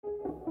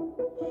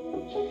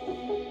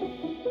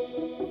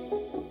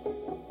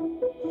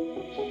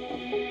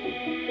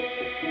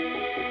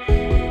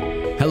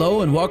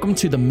and welcome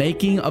to the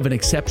Making of an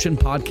Exception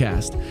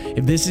podcast.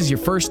 If this is your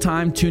first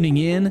time tuning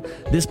in,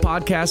 this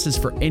podcast is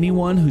for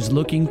anyone who's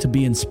looking to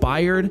be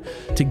inspired,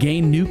 to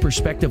gain new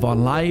perspective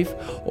on life,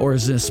 or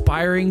is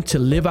aspiring to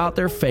live out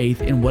their faith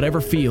in whatever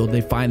field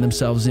they find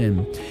themselves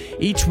in.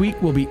 Each week,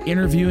 we'll be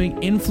interviewing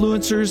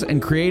influencers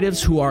and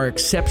creatives who are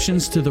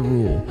exceptions to the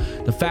rule.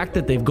 The fact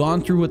that they've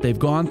gone through what they've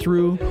gone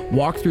through,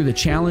 walked through the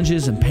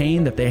challenges and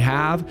pain that they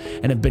have,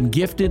 and have been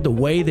gifted the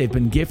way they've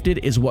been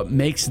gifted is what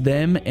makes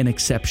them an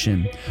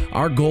exception.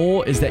 Our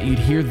goal is that you'd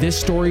hear this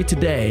story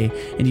today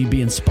and you'd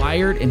be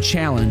inspired and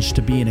challenged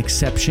to be an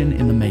exception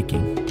in the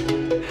making.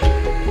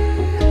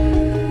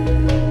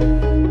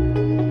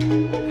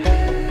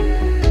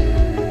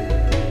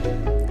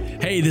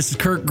 Hey, this is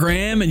Kirk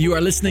Graham, and you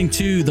are listening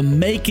to the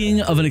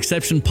Making of an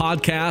Exception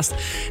podcast.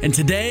 And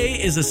today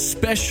is a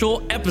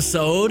special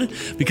episode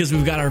because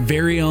we've got our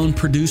very own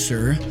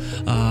producer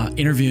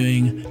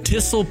interviewing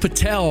Tyssul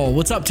Patel.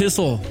 What's up,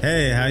 Tyssul?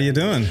 Hey, how you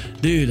doing?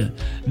 Dude,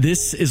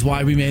 this is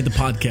why we made the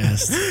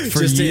podcast.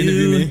 For Just to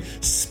interview you me?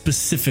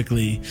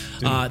 specifically.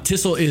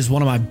 Tyssul is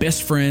one of my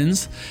best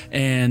friends,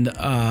 and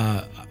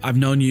I've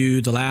known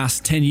you the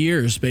last 10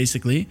 years,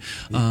 basically.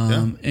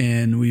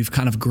 And we've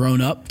kind of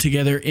grown up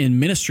together in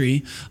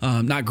ministry.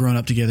 Not grown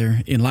up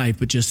together in life,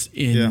 but just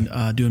in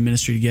doing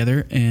ministry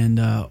together. And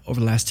over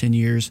the last 10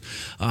 years,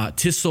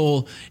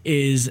 Tyssul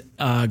is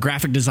a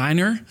graphic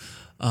designer,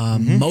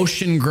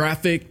 motion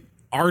graphic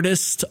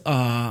artist.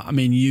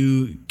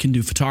 You can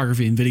do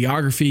photography and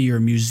videography. You're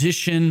a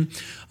musician.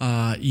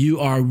 We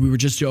were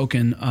just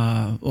joking.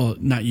 Well,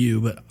 not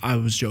you, but I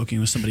was joking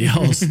with somebody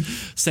else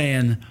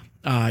saying,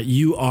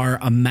 you are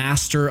a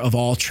master of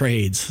all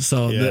trades.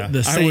 So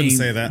the saying, I wouldn't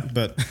say that,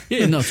 but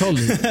yeah, no,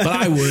 totally. But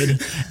I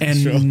would, and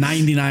sure.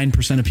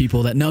 99% of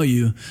people that know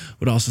you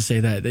would also say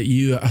that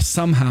you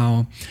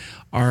somehow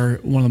are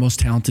one of the most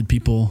talented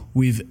people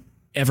we've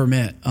ever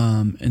met.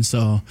 And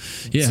so,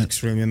 yeah, it's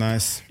extremely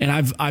nice. And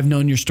I've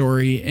known your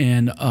story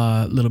and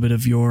a little bit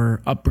of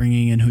your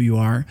upbringing and who you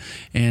are.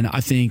 And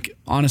I think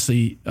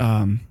honestly,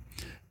 I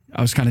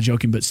was kind of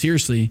joking, but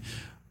seriously,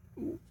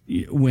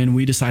 when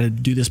we decided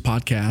to do this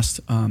podcast,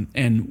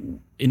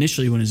 and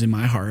initially when it was in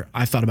my heart,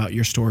 I thought about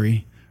your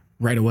story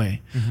right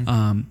away.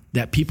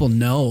 That people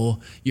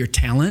know your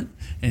talent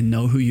and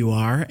know who you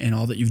are and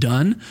all that you've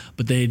done,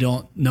 but they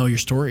don't know your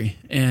story.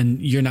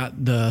 And you're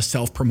not the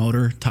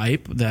self-promoter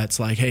type that's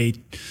like, hey,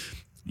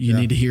 you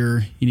need to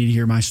hear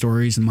my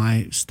stories and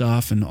my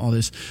stuff and all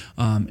this.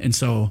 And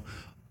so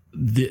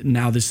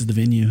now this is the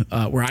venue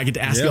where I get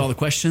to ask you all the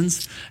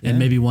questions, and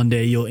maybe one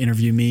day you'll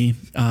interview me.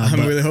 I'm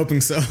really hoping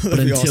so. But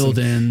until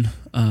then,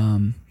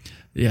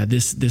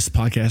 this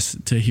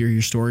podcast to hear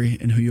your story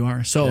and who you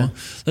are. So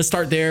let's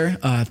start there.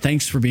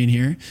 Thanks for being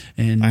here.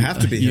 And I have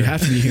to be here. You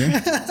have to be here.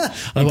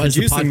 Otherwise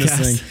the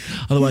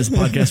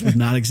podcast would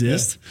not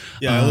exist.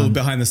 A little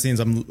behind the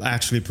scenes. I'm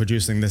actually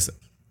producing this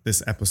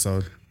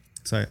episode.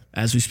 So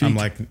as we speak, I'm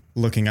like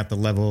looking at the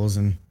levels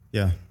and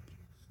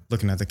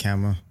looking at the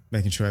camera,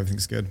 making sure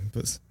everything's good.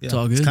 But it's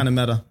all good. It's kind of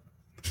meta.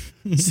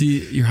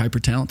 See, you're hyper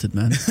talented,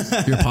 man.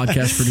 You're a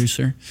podcast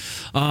producer.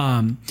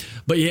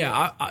 But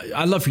yeah,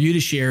 I'd love for you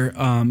to share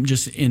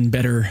just in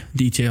better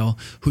detail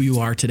who you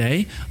are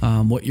today,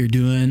 what you're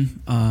doing,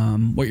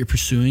 what you're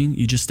pursuing.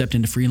 You just stepped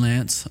into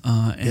freelance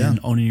and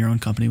owning your own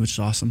company, which is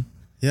awesome.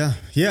 Yeah.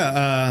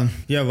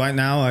 Right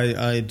now,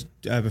 I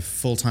have a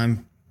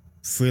full-time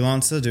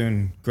freelancer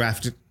doing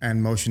graphic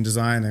and motion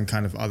design and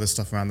kind of other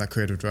stuff around that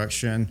creative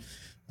direction,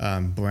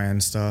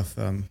 brand stuff.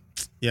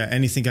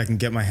 Anything I can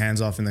get my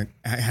hands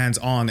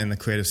on in the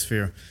creative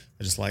sphere.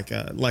 I just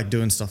like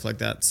doing stuff like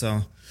that.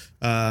 So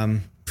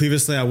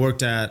previously I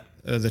worked at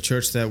the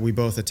church that we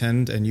both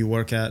attend and you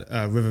work at,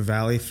 River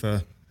Valley,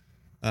 for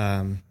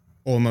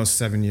almost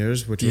 7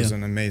 years, which was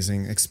an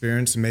amazing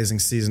experience, amazing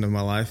season of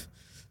my life.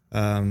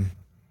 And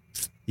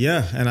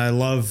I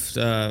loved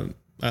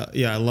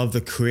I love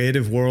the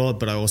creative world,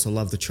 but I also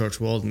love the church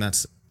world, and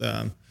that's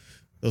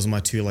those are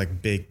my two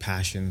big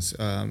passions.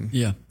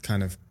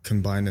 Kind of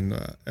combined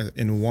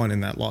in one in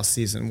that last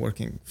season,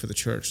 working for the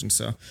church,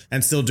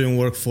 and still doing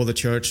work for the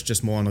church,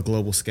 just more on a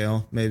global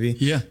scale,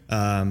 maybe.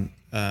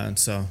 And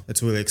so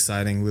it's really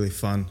exciting, really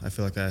fun. I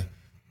feel like I'm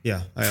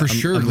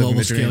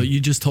global scale.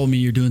 You just told me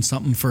you're doing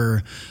something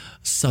for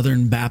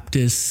Southern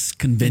Baptist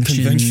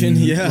Convention. Amazing.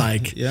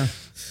 Yeah,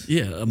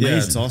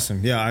 it's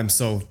awesome. Yeah,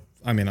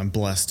 I'm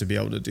blessed to be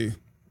able to do,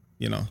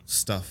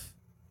 stuff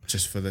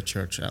just for the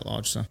church at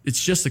large. So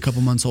it's just a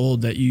couple months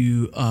old that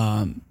you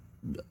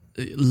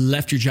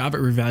left your job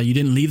at River Valley. You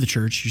didn't leave the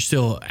church. You're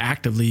still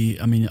actively,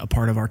 a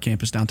part of our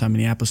campus downtown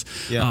Minneapolis.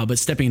 But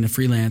stepping into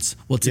freelance,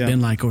 what's it been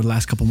like over the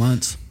last couple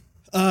months?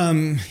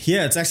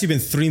 It's actually been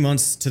 3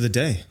 months to the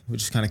day,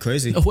 which is kind of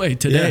crazy. Oh wait,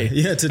 today?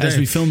 Yeah, today. As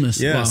we film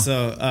this. Yeah. Wow.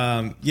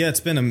 So,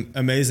 it's been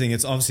amazing.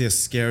 It's obviously a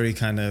scary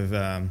kind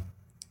of,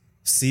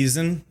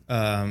 season.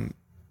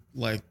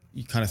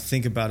 You kind of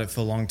think about it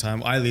for a long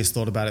time. I at least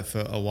thought about it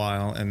for a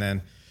while, and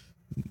then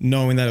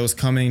knowing that it was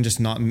coming, just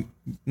not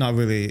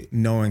really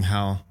knowing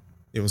how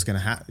it was going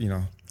to happen,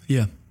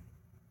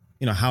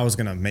 how it was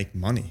going to make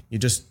money. You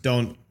just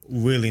don't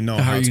really know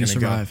how it's going to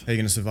go, how you're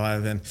going to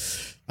survive. And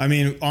I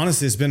mean,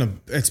 honestly,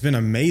 it's been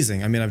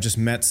amazing. I mean, I've just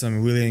met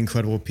some really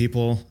incredible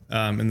people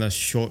in the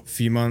short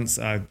few months.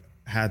 I've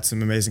had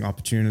some amazing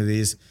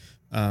opportunities,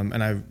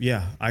 and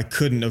I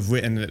couldn't have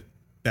written it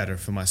better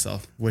for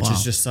myself, which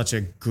is just such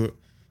a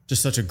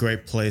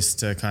great place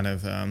to kind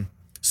of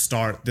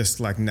start this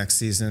like next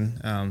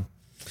season.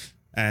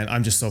 And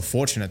I'm just so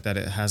fortunate that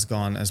it has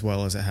gone as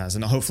well as it has,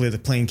 and hopefully the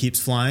plane keeps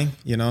flying.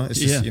 You know, it's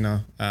just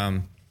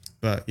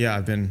but yeah,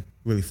 I've been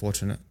really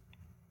fortunate.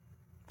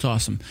 It's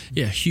awesome.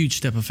 Yeah, huge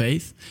step of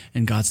faith,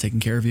 and God's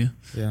taking care of you.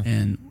 Yeah.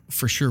 And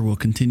for sure will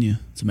continue.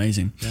 It's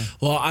amazing. Yeah.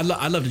 Well, I'd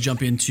love to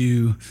jump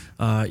into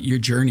your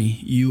journey.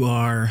 You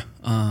are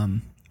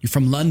you're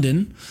from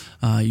London.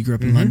 You grew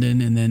up in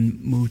London and then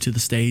moved to the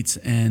States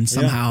and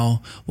somehow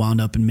wound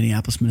up in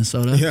Minneapolis,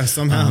 Minnesota. Yeah,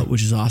 somehow.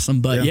 Which is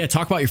awesome. But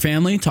talk about your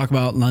family. Talk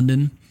about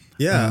London.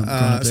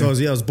 Yeah. So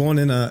I was born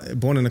in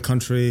the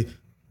country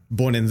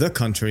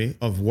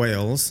of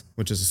Wales,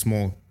 which is a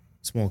small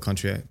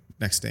country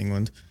next to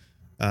England.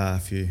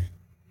 If you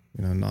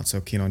not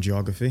so keen on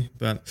geography,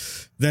 but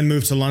then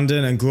moved to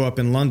London and grew up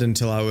in London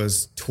till I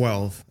was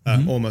 12,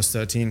 almost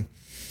 13.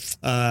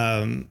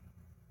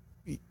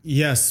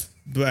 Yes,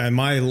 but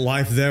my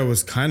life there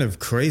was kind of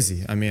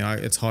crazy. I mean,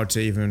 it's hard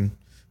to even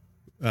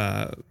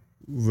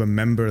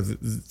remember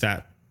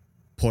that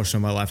portion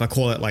of my life. I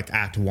call it like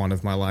Act 1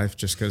 of my life,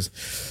 just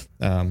because,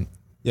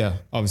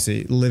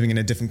 obviously living in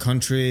a different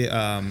country.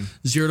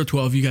 0 to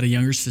 12, you got a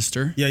younger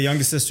sister. Yeah,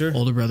 younger sister.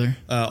 Older brother.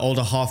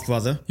 Older half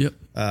brother. Yep.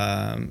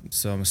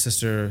 So my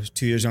sister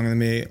 2 years younger than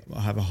me.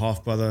 I have a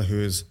half brother who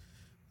is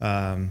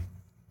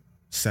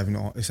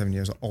 7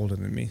 years older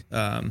than me.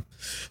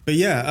 But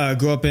yeah,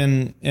 grew up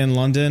in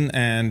London,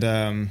 and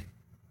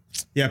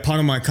part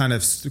of my kind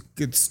of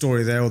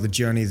story there, or the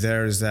journey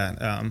there, is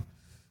that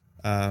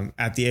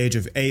at the age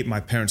of 8, my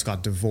parents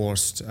got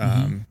divorced.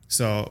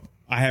 So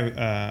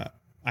I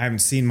haven't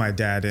seen my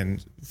dad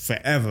in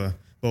forever,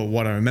 but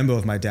what I remember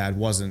of my dad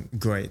wasn't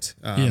great.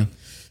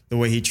 The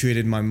way he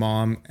treated my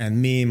mom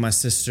and me, my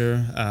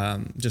sister,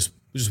 just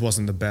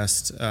wasn't the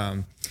best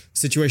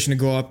situation to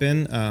grow up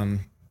in.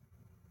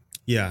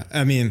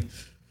 I mean,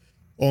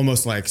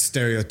 almost like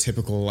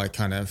stereotypical, like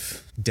kind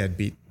of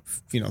deadbeat,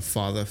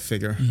 father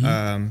figure.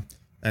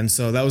 And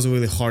so that was a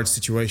really hard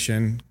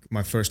situation.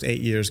 My first 8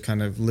 years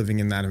kind of living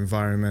in that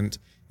environment,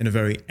 in a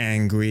very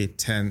angry,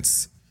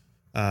 tense,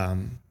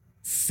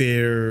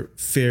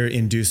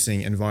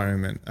 fear-inducing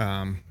environment,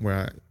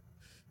 where,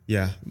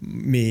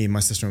 me,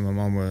 my sister, and my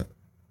mom were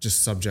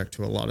just subject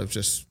to a lot of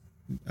just,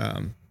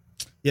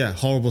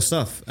 horrible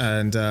stuff.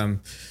 And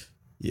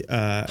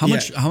how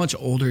much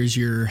older is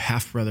your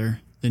half brother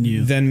than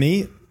you? Than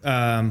me?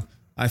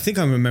 I think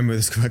I remember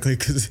this correctly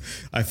because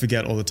I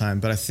forget all the time,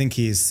 but I think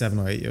he's 7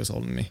 or 8 years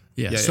older than me.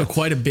 So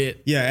quite a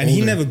bit. Yeah, and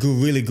older. He never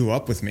really grew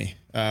up with me.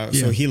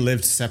 So he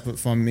lived separate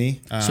from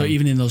me. So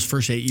even in those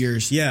first 8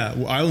 years. Yeah,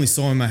 I only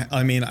saw him.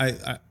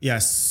 I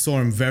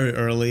saw him very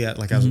early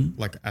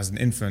as an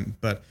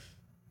infant, but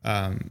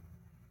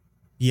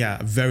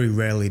very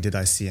rarely did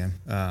I see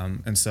him.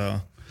 And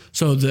so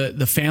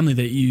the family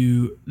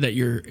that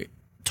you're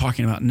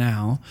talking about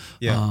now,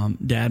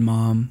 dad,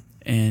 mom,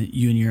 and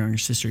you and your younger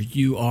sister,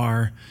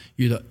 you're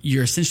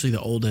essentially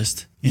the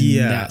oldest in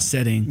that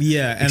setting.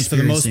 Yeah, and for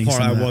the most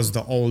part, I was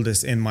the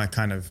oldest in my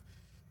kind of,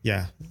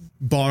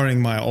 barring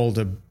my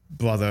older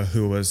brother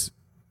who was,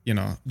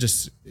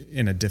 just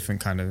in a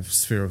different kind of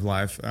sphere of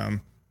life.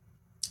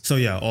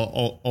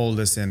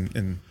 Oldest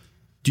in.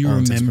 Do you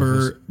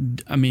remember?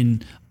 I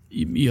mean,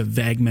 you have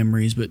vague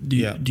memories, but do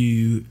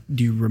you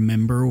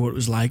remember what it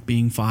was like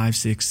being 5,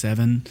 6,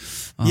 7?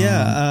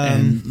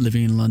 And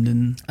living in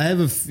London. I have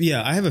a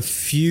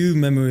few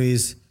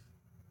memories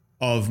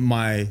of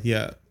my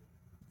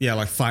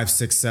like 5,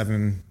 6,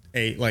 7,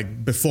 8.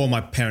 Like before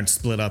my parents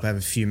split up, I have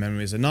a few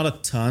memories, and not a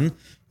ton.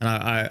 And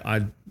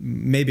I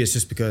maybe it's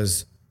just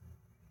because,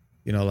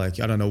 like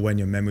I don't know when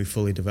your memory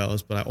fully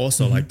develops, but I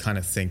also like kind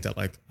of think that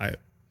like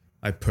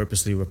I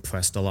purposely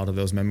repressed a lot of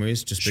those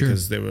memories just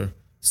because they were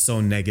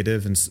so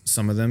negative, and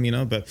some of them,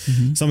 but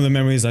some of the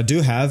memories I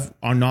do have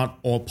are not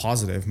all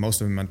positive. Most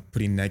of them are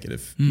pretty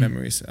negative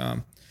memories.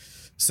 My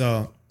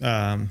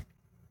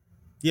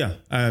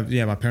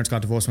parents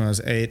got divorced when I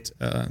was 8.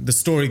 The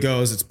story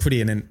goes,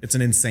 it's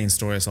an insane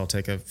story, so I'll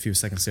take a few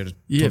seconds here to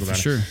talk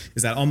about it.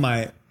 Is that on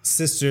my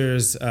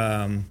sister's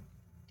 6th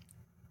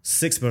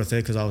birthday,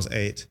 because I was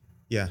 8.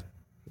 Yeah,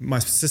 my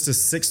sister's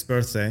 6th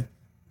birthday.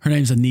 Her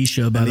name's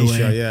Anisha, by the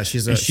way. Yeah,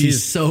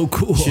 she's so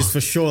cool. She's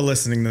for sure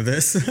listening to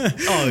this.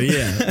 Oh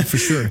yeah, for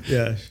sure.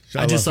 Yeah,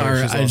 I just saw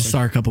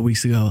her a couple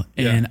weeks ago,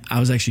 and I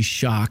was actually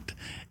shocked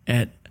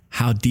at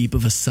how deep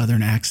of a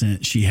Southern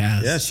accent she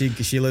has. Yeah, she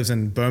lives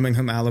in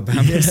Birmingham,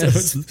 Alabama.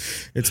 Yes. So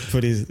it's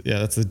pretty. Yeah,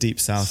 that's the deep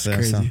South there.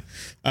 Crazy.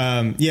 So,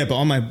 but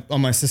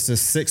on my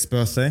sister's 6th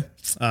birthday,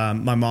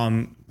 my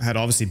mom had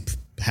obviously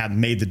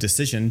made the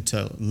decision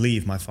to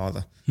leave my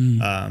father,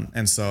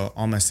 and so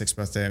on my 6th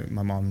birthday,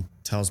 my mom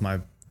tells my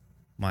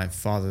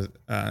father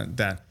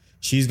that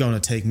she's going to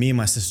take me and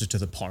my sister to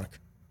the park.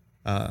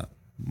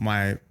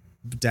 My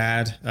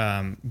dad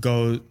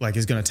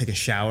is gonna take a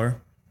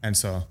shower, and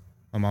so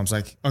my mom's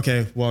like,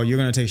 okay, well, you're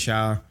gonna take a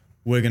shower.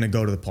 We're gonna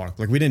go to the park.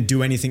 Like, we didn't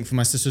do anything for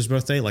my sister's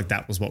birthday. Like,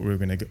 that was what we were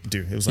gonna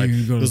do. It was like,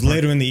 it was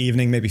later in the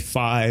evening, maybe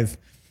 4,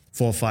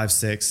 5,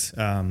 6.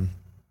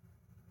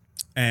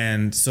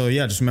 And so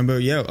yeah, just remember,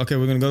 okay,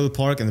 we're gonna go to the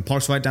park, and the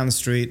park's right down the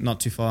street,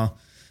 not too far.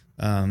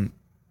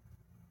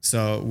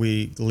 So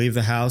we leave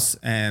the house,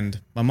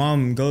 and my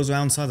mom goes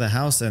outside the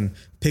house and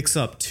picks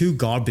up 2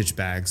 garbage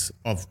bags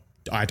of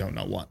I don't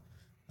know what.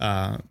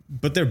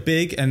 But they're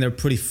big and they're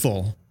pretty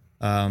full.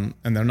 And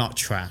they're not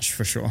trash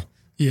for sure.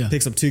 Yeah.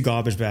 Picks up 2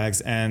 garbage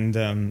bags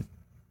and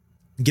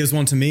gives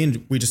one to me,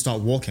 and we just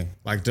start walking.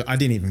 Like, I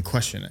didn't even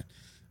question it.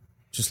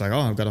 Just like, oh,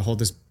 I've got to hold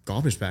this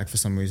garbage bag for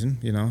some reason,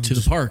 you know. To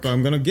the park. But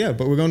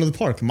we're going to the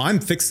park. I'm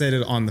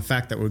fixated on the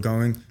fact that we're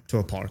going to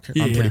a park.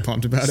 I'm pretty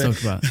pumped about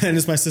it. And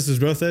it's my sister's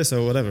birthday,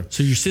 so whatever.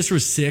 So your sister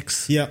was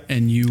 6. Yeah.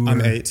 And you were...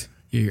 I'm 8.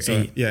 Yeah, you're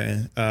 8.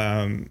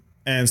 Yeah.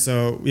 And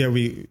so, yeah,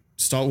 we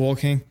start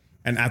walking.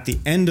 And at the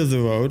end of the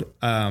road,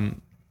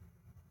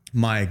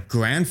 my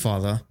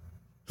grandfather,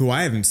 who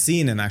I haven't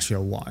seen in actually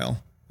a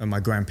while, and my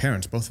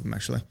grandparents, both of them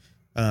actually,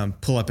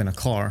 pull up in a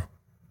car.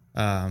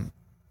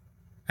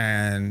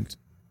 And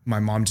my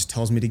mom just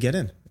tells me to get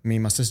in. Me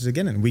and my sister to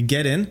get in. We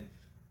get in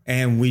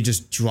and we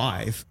just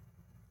drive.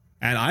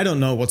 And I don't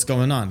know what's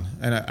going on.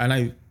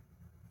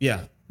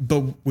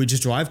 But we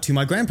just drive to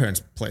my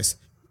grandparents' place,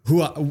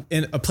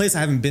 in a place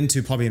I haven't been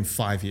to probably in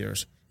 5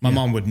 years. My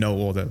mom would know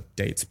all the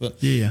dates, but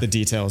the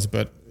details.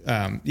 But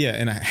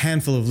in a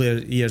handful of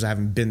years, I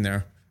haven't been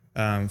there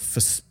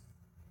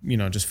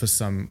just for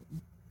some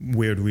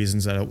weird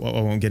reasons that I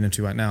won't get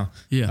into right now.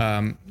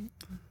 Yeah.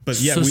 But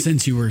yeah, so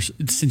since you were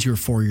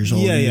 4 years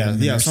old,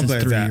 something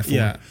like that.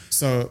 Yeah.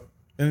 So,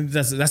 and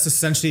that's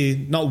essentially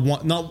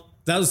that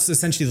was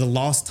essentially the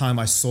last time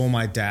I saw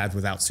my dad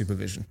without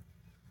supervision.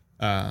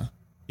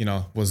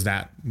 Was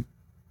that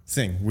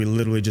thing. We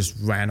literally just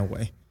ran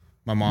away.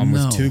 My mom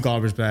with 2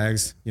 garbage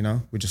bags,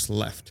 we just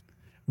left.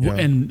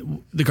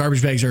 And the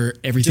garbage bags are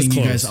everything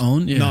you guys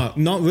own? Yeah. No,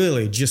 not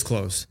really, just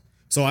clothes.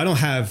 So I don't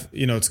have,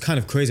 it's kind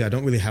of crazy. I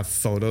don't really have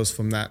photos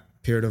from that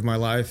period of my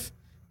life.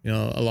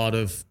 A lot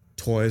of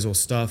toys or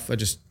stuff.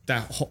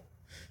 That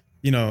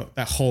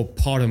whole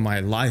part of my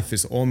life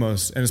is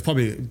almost, and that's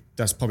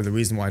probably the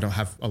reason why I don't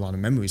have a lot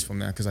of memories from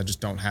that, because I just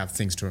don't have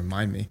things to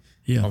remind me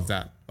of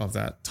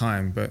that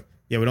time. But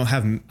yeah,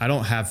 I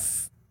don't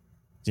have,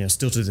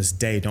 still to this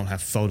day, don't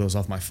have photos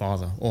of my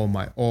father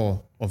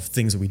or of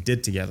things that we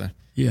did together.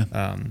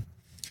 Yeah.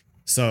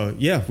 So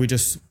yeah,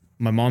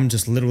 my mom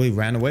just literally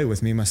ran away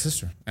with me and my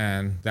sister,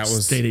 and that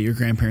was stayed at your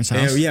grandparents'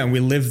 house. Yeah, and we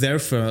lived there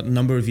for a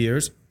number of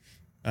years.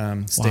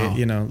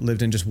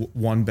 Lived in just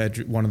one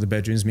of the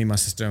bedrooms. Me, my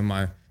sister, and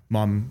my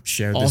mom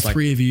shared. All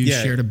three of you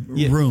shared a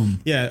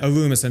room. Yeah, a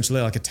room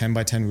essentially, like a 10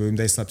 by 10 room.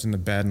 They slept in the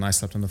bed, and I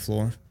slept on the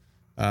floor.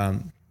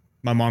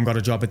 My mom got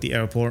a job at the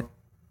airport,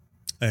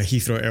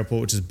 Heathrow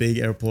Airport, which is a big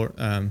airport.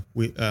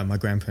 My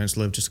grandparents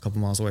lived just a couple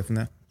miles away from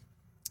there,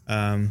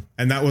 and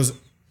that was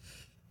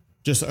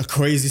just a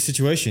crazy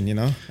situation,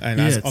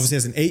 And obviously,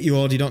 as an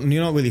 8-year-old, you're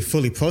not really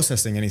fully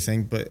processing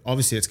anything, but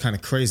obviously, it's kind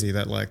of crazy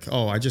that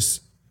I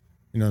just,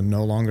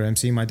 no longer am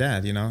seeing my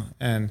dad,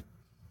 and.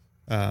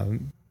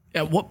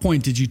 At what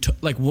point did you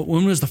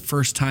when was the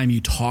first time you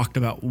talked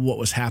about what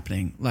was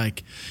happening?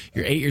 Like,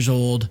 you're 8 years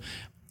old.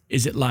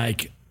 Is it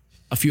like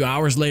a few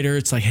hours later?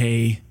 It's like,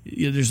 hey,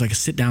 there's like a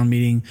sit down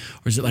meeting,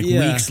 or is it like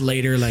weeks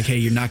later? Like, hey,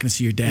 you're not going to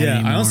see your dad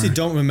anymore. I honestly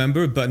don't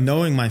remember, but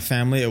knowing my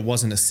family, it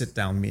wasn't a sit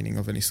down meeting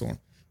of any sort.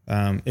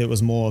 It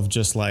was more of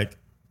just like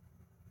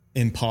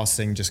in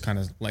passing, just kind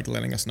of like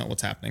letting us know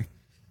what's happening.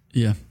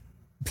 Yeah.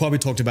 Probably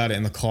talked about it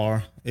in the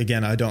car.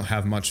 Again, I don't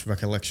have much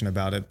recollection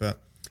about it, but,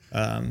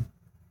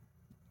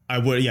 I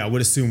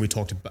would assume we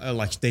talked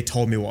about, they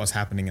told me what was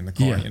happening in the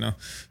car,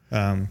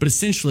 But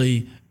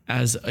essentially,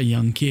 as a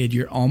young kid,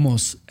 you're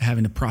almost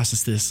having to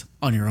process this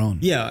on your own.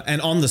 Yeah,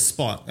 and on the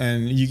spot.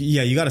 And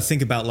you got to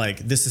think about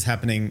this is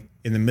happening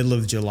in the middle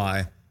of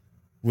July.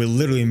 We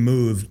literally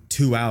moved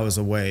 2 hours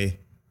away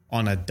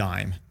on a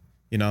dime,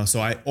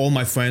 So all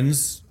my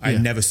friends I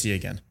never see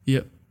again.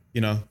 Yep.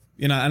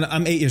 And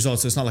I'm 8 years old,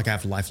 so it's not like I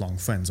have lifelong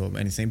friends or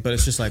anything. But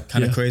it's just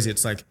kind of crazy.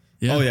 It's like.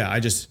 Yeah. Oh yeah, I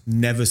just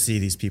never see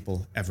these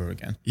people ever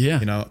again. Yeah.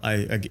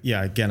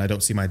 I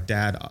don't see my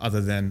dad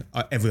other than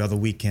every other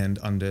weekend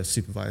under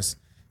supervised,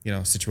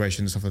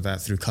 situations, stuff like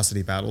that, through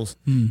custody battles.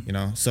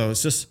 So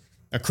it's just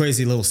a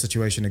crazy little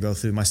situation to go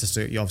through. My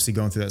sister, you're obviously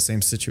going through that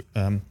same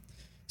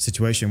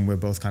situation. We're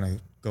both kind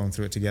of going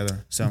through it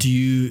together. So do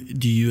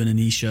you and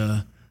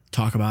Anisha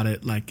talk about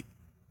it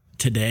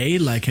today?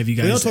 Have you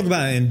guys? We don't talk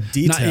about it in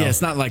detail.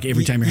 It's not like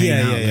every time you're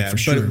hanging out. For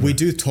sure. But we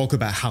do talk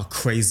about how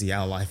crazy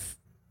our life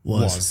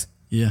was.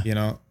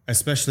 Yeah.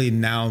 Especially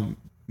now,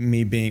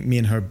 me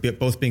and her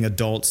both being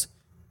adults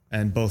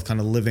and both kind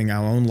of living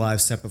our own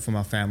lives separate from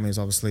our families.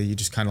 Obviously, you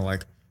just kind of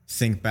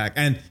think back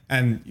and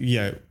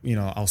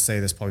I'll say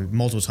this probably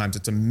multiple times.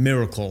 It's a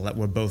miracle that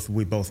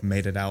we both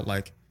made it out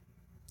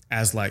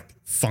as like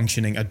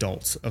functioning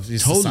adults of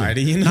this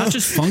society, you know? Not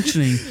just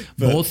functioning,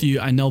 both of you,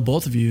 I know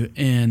both of you,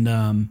 and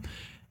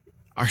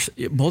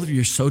both of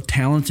you are so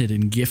talented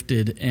and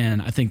gifted,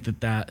 and I think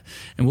that,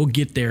 and we'll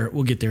get there,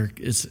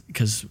 it's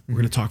because we're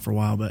going to talk for a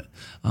while, but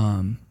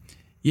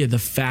the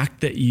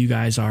fact that you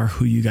guys are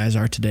who you guys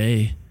are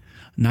today,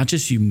 not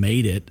just you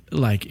made it,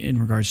 like in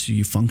regards to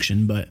you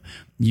function, but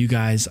you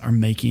guys are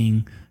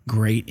making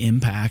great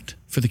impact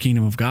for the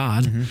kingdom of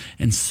God,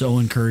 and so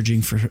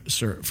encouraging for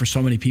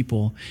so many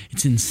people.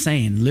 It's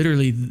insane.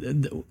 Literally,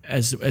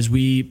 as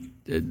we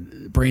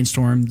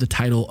brainstorm the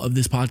title of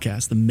this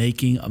podcast, The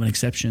Making of an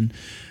Exception,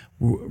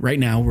 right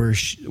now we're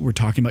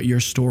talking about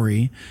your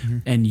story,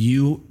 and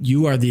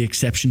you are the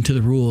exception to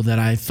the rule that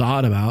I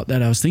thought about,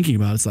 that I was thinking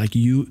about. It's like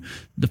the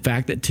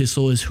fact that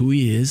Tyssul is who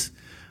he is.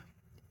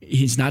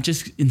 He's not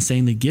just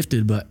insanely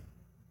gifted, but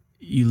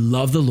you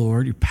love the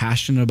Lord. You're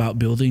passionate about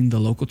building the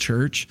local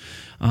church.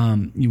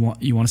 You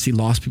want to see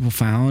lost people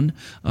found.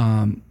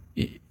 And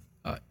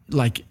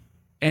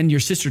your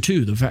sister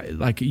too. The fact,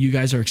 like, you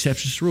guys are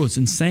exceptions to rule. It's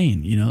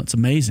insane. You know, it's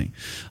amazing.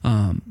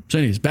 So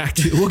anyways,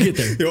 we'll get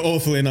there. You're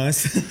awfully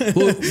nice.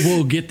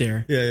 we'll get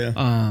there.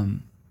 Yeah.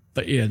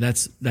 But yeah,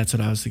 that's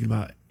what I was thinking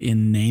about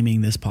in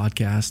naming this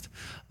podcast,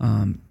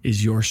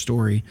 is your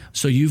story.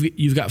 So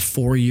you've got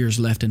 4 years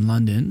left in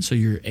London. So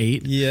you're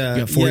 8. Yeah.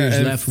 You got 4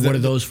 years left. What are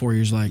those 4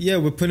 years like? Yeah,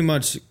 we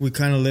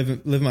kind of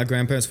live with my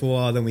grandparents for a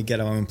while, then we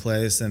get our own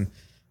place, and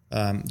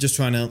just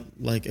trying to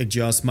like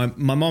adjust. My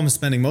mom is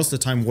spending most of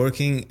the time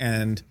working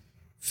and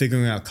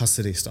figuring out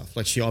custody stuff.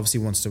 Like, she obviously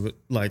wants to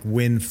like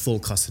win full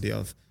custody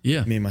of me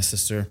and my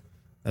sister.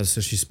 So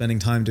she's spending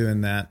time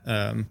doing that.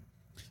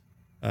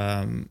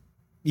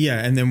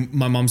 And then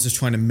my mom's just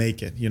trying to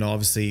make it, you know,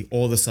 obviously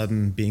all of a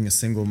sudden being a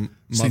single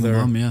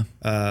mother,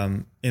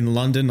 in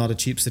London, not a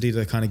cheap city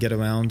to kind of get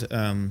around.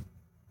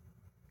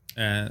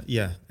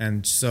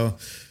 And so,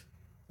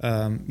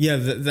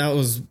 that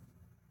was,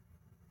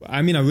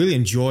 I mean, I really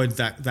enjoyed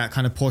that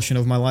kind of portion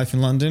of my life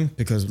in London,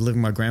 because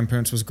living with my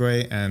grandparents was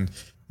great, and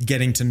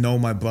getting to know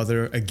my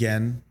brother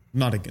again,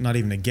 not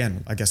even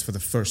again, I guess for the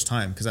first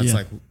time. Because that's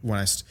like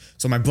when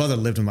so my brother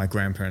lived with my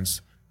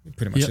grandparents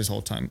pretty much his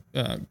whole time,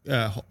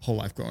 whole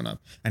life growing up.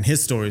 And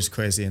his story is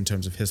crazy in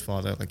terms of his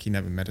father. Like, he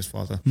never met his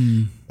father,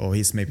 or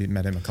he's maybe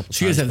met him a couple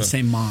times. You guys have the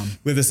same mom.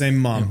 With the same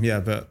mom,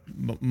 but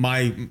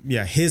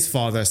his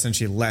father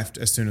essentially left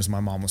as soon as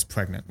my mom was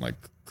pregnant. Like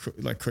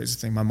crazy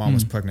thing. My mom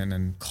was pregnant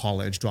in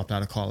college, dropped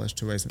out of college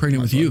to raise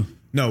pregnant with you.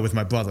 No, with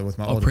my brother, with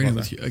my older pregnant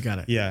brother. With you. I got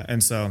it. Yeah,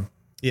 and so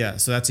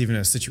that's even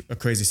a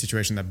crazy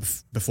situation that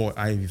before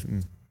I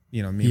even,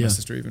 you know, me and my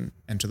sister even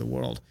enter the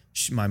world,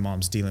 my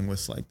mom's dealing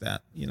with like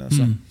that, you know.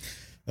 So,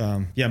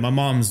 my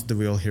mom's the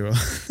real hero.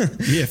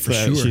 Yeah, for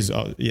sure. She's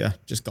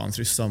just gone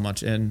through so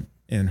much in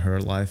her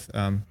life.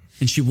 And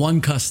she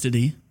won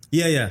custody.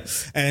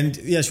 And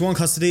she won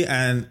custody,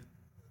 and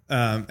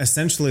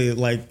essentially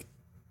like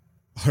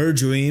her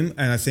dream,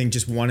 and I think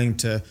just wanting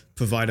to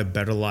provide a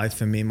better life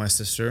for me and my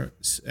sister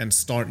and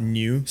start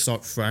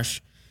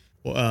fresh,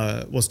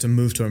 was to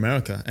move to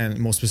America, and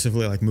more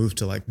specifically like move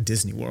to like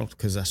Disney World,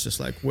 because that's just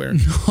like where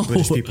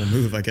British people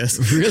move, I guess.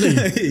 Really?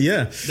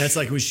 Yeah. That's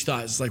like what she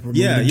thought. It's like we're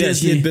moving to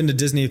Disney. She had been to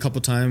Disney a couple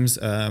times.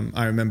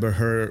 I remember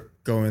her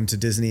going to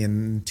Disney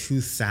in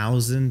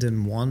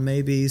 2001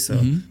 maybe. So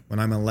when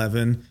I'm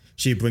 11,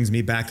 she brings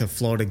me back a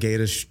Florida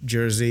Gators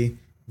jersey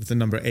with the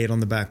number 8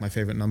 on the back, my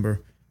favorite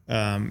number.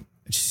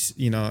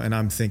 You know, and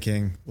I'm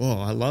thinking, whoa,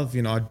 I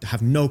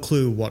have no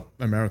clue what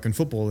American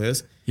football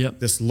is. Yep.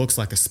 This looks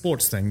like a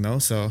sports thing though.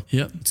 So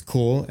it's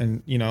cool.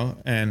 And, you know,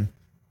 and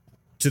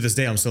to this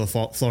day, I'm still a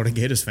Florida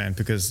Gators fan,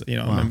 because, you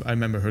know, I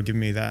remember her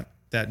giving me that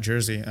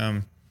jersey.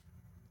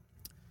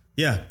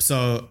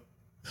 So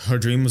her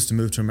dream was to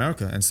move to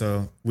America. And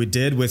so we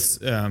did with,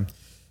 you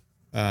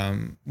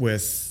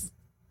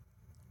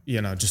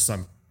know, just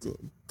some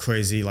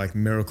crazy like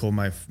miracle.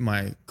 My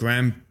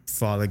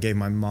grandfather gave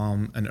my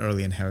mom an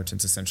early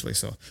inheritance, essentially.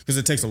 So, because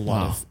it takes a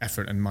lot of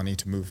effort and money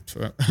to move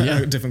to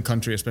a different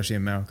country, especially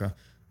America.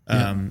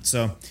 And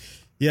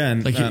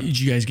like, did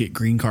you guys get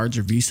green cards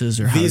or visas,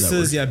 or visas? How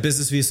does that work?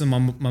 Business visa. My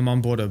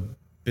mom bought a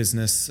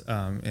business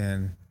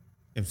in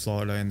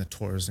Florida in the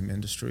tourism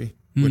industry,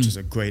 which is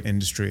a great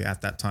industry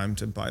at that time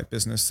to buy a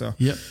business. So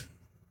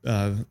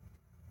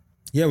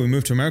we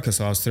moved to America.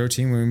 So I was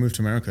 13 when we moved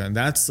to America, and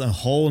that's a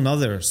whole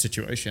nother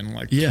situation,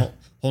 like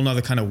whole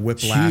nother kind of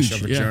whiplash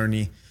of a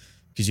journey,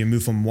 because you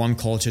move from one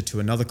culture to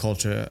another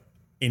culture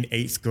in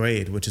 8th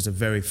grade, which is a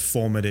very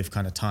formative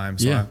kind of time.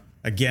 So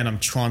I'm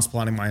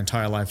transplanting my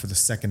entire life for the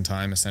second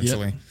time,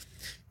 essentially.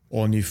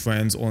 All new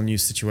friends, all new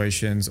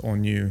situations, all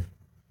new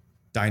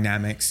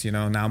dynamics. You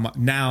know,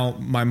 now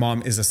my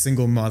mom is a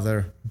single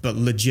mother, but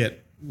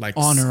legit, like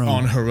on her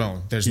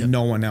own. There's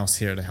no one else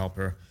here to help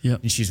her.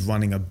 And she's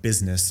running a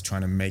business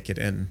trying to make it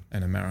in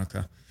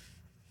America.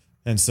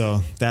 And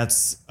so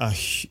that's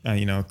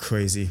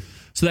crazy.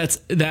 So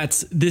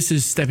this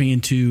is stepping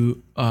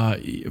into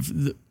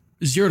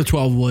 0 to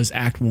 12 was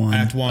Act 1.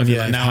 Act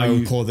 1, Now I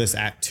would call this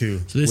Act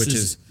 2. So this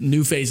is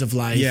new phase of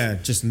life. Yeah,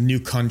 just new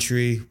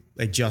country,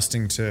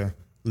 adjusting to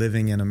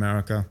living in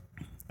America.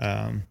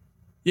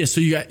 Yeah,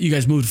 so you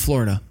guys moved to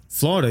Florida.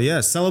 Florida,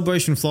 yeah,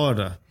 Celebration,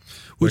 Florida,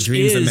 where Which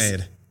dreams is- are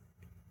made.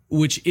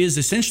 Which is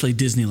essentially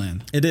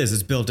Disneyland. It is.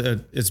 It's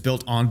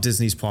built on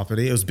Disney's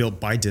property. It was built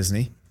by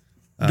Disney.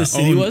 The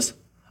city was?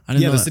 I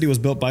didn't Yeah, know the that. city was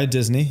built by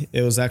Disney.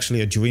 It was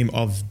actually a dream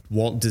of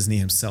Walt Disney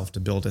himself to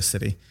build a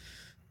city.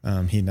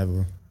 He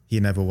never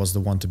was the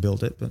one to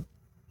build it, but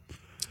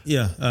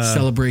yeah.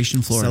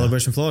 Celebration, Florida.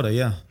 Celebration, Florida.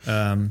 Yeah.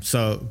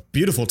 So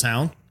beautiful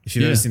town. If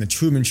you've ever seen the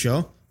Truman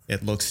Show,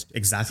 it looks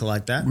exactly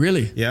like that.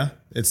 Really? Yeah.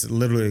 It's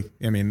literally.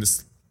 I mean,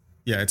 it's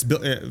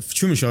built.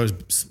 Truman Show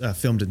is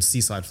filmed in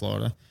Seaside,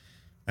 Florida,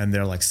 and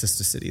they're like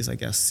sister cities, I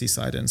guess.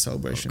 Seaside and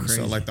Celebration.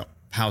 So like the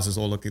houses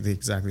all look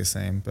exactly the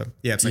same, but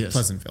yeah, it's like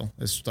Pleasantville.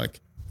 It's like.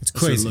 It's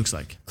crazy. That's what it looks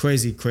like.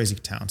 Crazy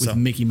town. With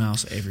Mickey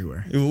Mouse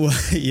everywhere.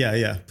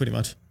 Yeah, pretty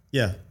much.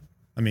 Yeah.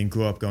 I mean,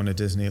 grew up going to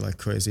Disney like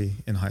crazy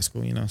in high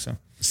school, so.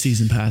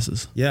 Season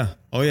passes. Yeah.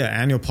 Oh, yeah.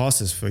 Annual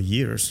passes for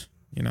years,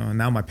 and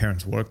now my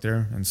parents work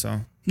there. And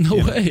so. No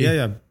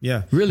way.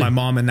 Yeah. Really? My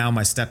mom and now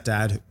my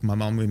stepdad, my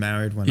mom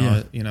remarried when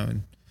I was,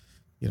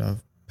 a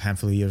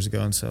handful of years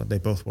ago. And so they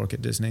both work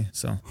at Disney.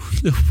 So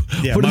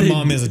yeah, my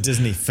mom is a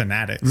Disney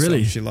fanatic.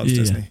 Really? So she loves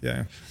Disney.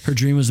 Yeah. Her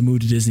dream was to move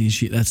to Disney.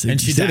 She did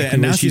it.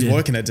 And now she's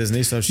working at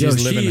Disney. So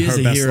she's living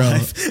her best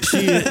life.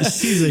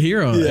 She's a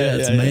hero. Yeah,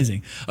 it's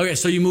amazing. Okay.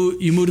 So you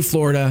moved to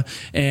Florida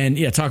and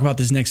talk about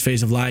this next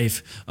phase of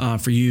life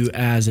for you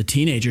as a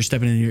teenager,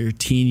 stepping into your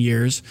teen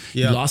years.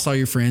 Yeah. You lost all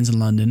your friends in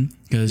London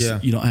because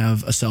you don't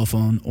have a cell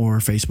phone or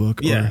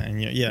Facebook.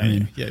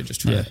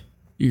 Just trying to.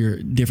 Your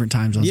different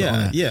time zones.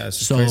 Yeah, it's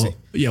just crazy.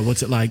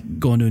 What's it like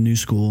going to a new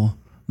school,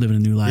 living a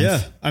new life?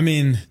 Yeah, I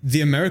mean,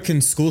 the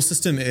American school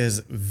system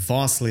is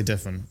vastly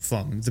different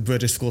from the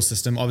British school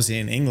system. Obviously,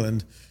 in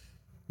England,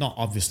 not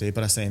obviously,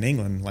 but I say in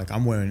England, like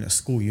I'm wearing a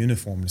school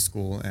uniform to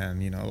school,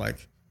 and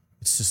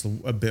it's just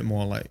a bit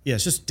more like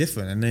it's just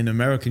different. And in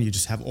American, you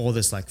just have all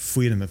this like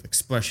freedom of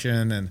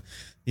expression, and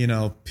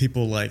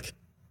people like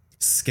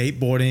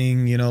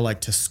skateboarding,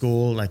 like to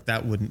school, like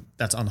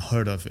that's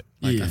unheard of.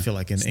 Like I feel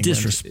like in England,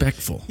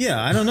 disrespectful.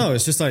 Yeah, I don't know.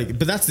 It's just like,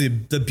 but that's the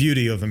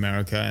beauty of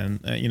America, and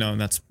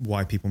and that's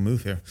why people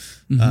move here.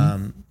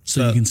 Mm-hmm.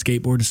 So you can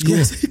skateboard to school.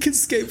 Yes, you can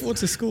skateboard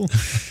to school.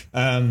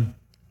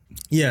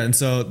 And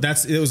so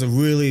it was a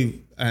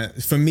really,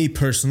 for me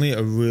personally,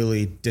 a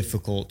really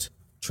difficult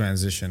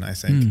transition. I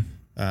think.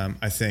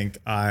 I think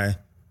I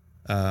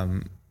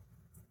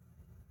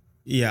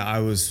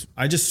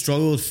just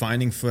struggled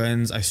finding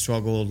friends. I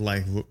struggled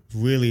like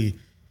really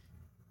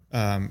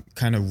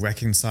kind of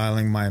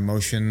reconciling my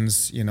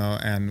emotions,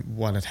 and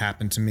what had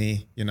happened to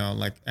me,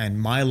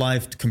 and my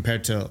life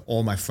compared to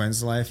all my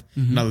friends' life.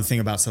 Mm-hmm. Another thing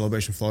about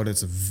Celebration, Florida,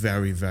 it's a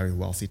very, very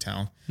wealthy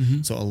town.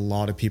 Mm-hmm. So a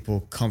lot of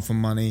people come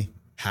from money,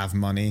 have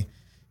money,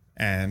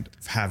 and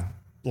have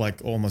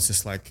like almost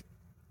just like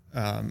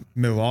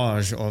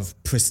mirage of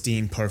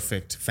pristine,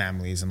 perfect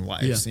families and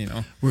lives.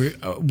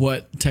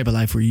 What type of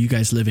life were you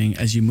guys living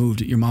as you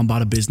moved? Your mom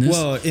bought a business?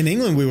 Well, in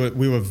England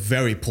we were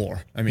very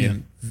poor. I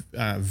mean,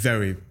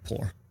 very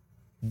poor.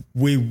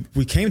 We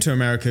came to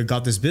America,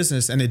 got this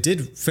business, and it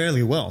did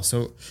fairly well.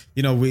 So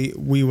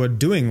we were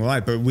doing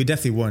right, but we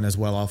definitely weren't as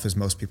well off as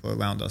most people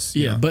around us.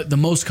 But the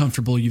most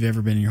comfortable you've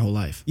ever been in your whole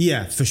life.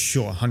 Yeah, for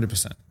sure,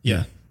 100%.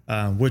 Yeah,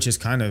 which is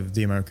kind of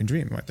the American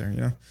dream right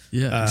there.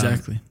 Yeah,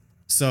 exactly.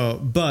 So,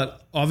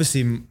 but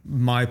obviously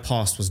my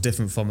past was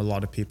different from a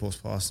lot of people's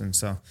past. And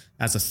so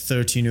as a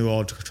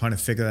 13-year-old trying to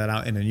figure that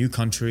out in a new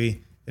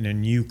country, in a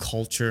new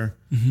culture,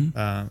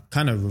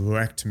 kind of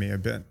wrecked me a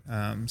bit.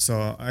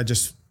 So I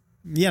just,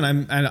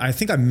 and I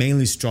think I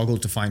mainly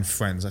struggled to find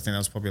friends. I think that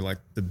was probably like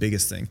the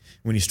biggest thing.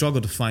 When you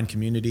struggle to find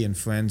community and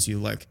friends,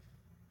 I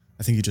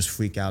think you just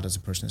freak out as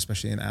a person,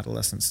 especially in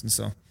adolescence. And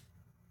so,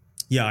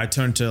 I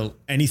turned to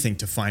anything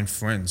to find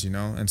friends,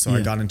 and so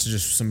I got into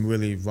just some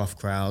really rough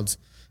crowds.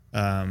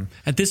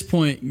 At this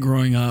point,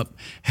 growing up,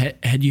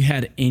 had you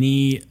had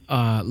any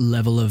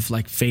level of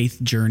like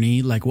faith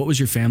journey? Like, what was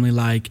your family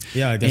like?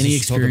 Yeah, I guess any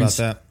experience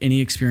talk about that.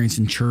 Any experience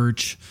in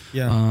church?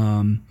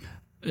 Yeah.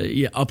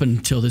 Up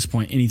until this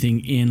point,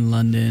 anything in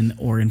London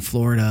or in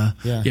Florida?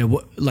 Yeah.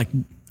 What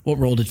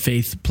role did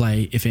faith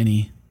play, if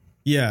any?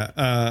 Yeah.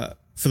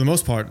 For the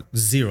most part,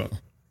 zero.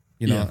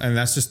 And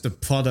that's just the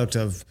product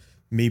of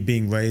me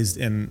being raised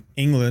in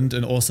England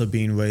and also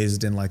being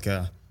raised in like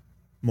a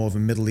more of a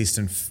Middle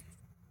Eastern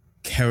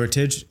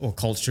heritage or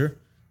culture.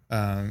 So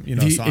I'm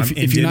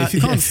Indian. If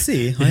you can't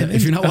see,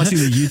 if you're not watching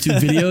the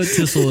YouTube video,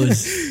 Tyssul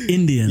is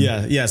Indian.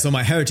 Yeah. So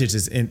my heritage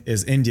is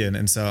Indian,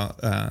 and so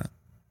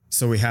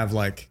we have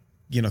like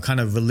kind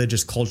of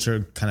religious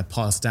culture kind of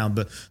passed down,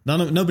 but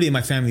nobody in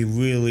my family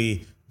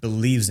really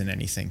believes in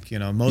anything.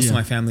 Most of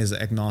my family is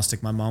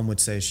agnostic. My mom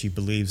would say she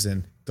believes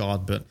in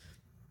God, but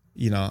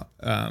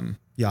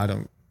I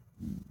don't.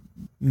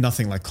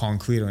 Nothing like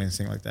concrete or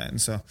anything like that, and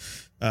so.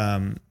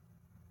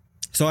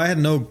 So I had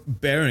no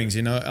bearings,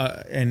 in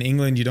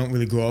England, you don't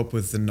really grow up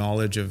with the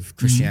knowledge of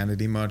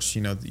Christianity much,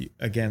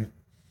 again,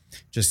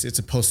 just it's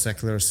a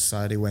post-secular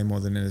society way more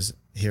than it is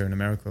here in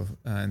America.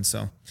 And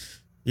so,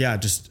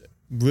 just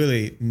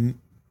really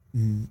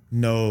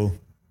no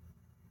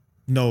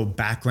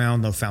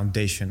background, no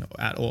foundation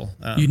at all.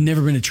 You'd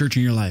never been to church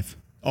in your life?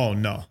 Oh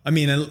no. I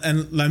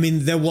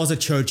mean, there was a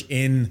church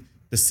in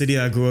the city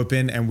I grew up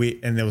in,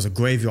 and there was a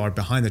graveyard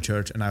behind the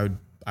church, and I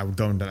would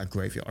go into that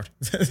graveyard.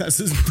 That's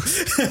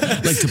just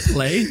like to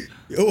play?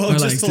 Well,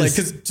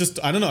 just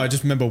I don't know. I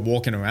just remember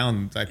walking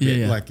around I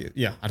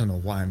don't know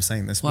why I'm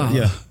saying this,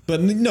 wow.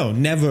 but no,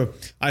 never.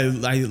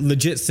 I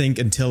legit think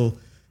until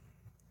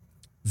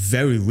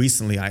very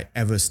recently I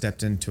ever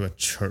stepped into a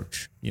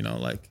church,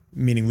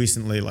 meaning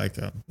recently,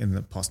 in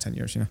the past 10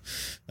 years,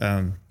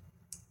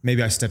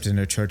 maybe I stepped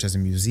into a church as a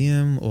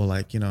museum or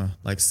like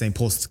St.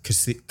 Paul's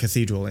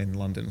Cathedral in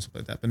London or something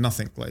like that, but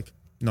nothing like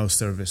no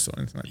service or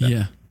anything like that.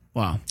 Yeah.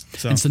 Wow.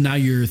 So now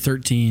you're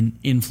 13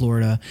 in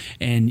Florida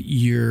and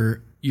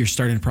you're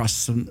starting to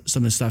process some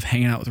of this stuff,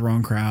 hanging out with the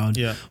wrong crowd.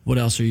 Yeah. What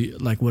else are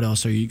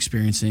you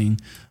experiencing?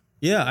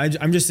 Yeah.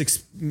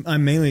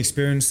 I'm mainly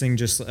experiencing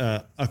just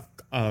a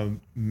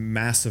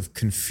massive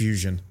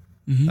confusion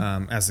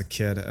as a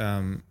kid,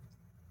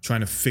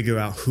 trying to figure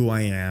out who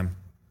I am,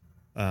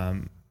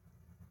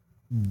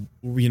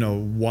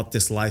 what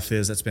this life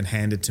is that's been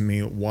handed to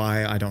me,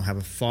 why I don't have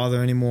a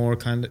father anymore,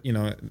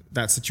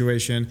 that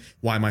situation,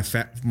 why my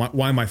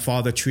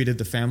father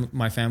treated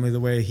my family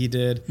the way he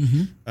did,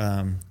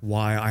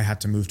 why I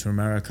had to move to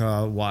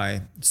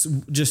America,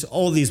 just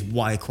all these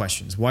why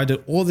questions. Why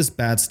did all this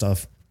bad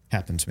stuff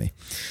happen to me?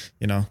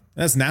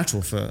 That's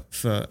natural for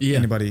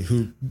anybody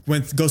who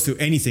goes through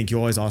anything. You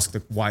always ask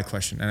the why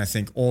question, and I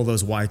think all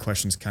those why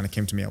questions kind of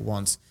came to me at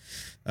once.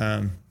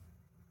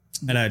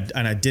 And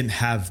I didn't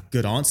have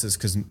good answers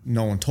because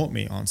no one taught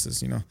me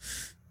answers,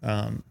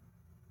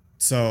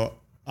 So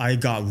I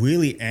got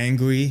really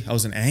angry. I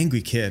was an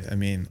angry kid.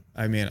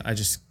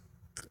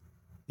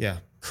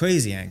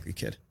 Crazy angry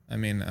kid.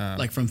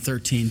 Like from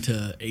 13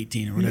 to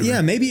 18 or whatever.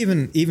 Yeah, maybe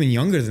even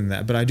younger than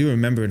that. But I do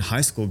remember in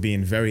high school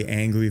being very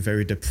angry,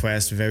 very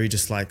depressed, very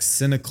just like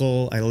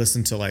cynical. I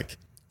listened to like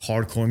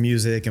hardcore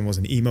music and was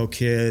an emo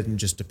kid and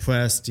just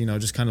depressed,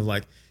 just kind of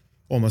like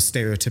almost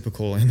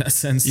stereotypical in that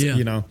sense,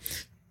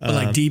 But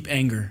like deep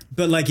anger.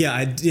 But like,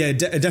 it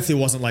definitely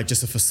wasn't like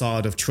just a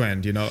facade of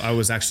trend. I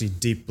was actually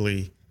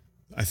deeply,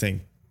 I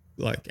think,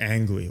 like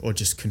angry or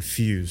just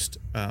confused.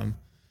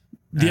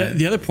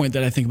 The other point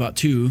that I think about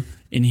too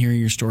in hearing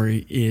your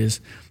story is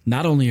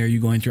not only are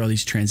you going through all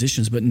these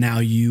transitions, but now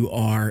you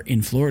are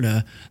in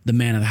Florida, the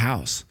man of the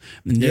house.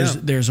 And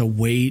there's a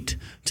weight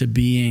to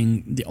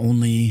being the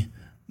only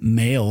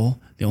male,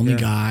 the only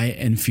guy,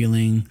 and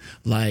feeling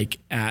like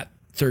at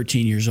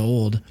 13 years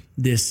old,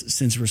 this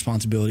sense of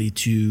responsibility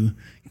to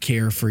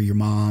care for your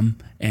mom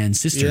and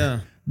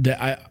sister.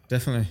 Yeah,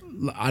 definitely.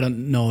 I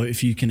don't know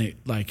if you can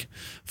like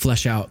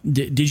flesh out.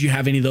 Did you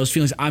have any of those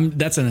feelings?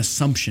 That's an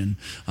assumption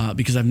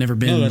because I've never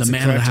been the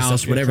man of the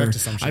house, whatever.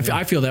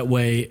 I feel that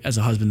way as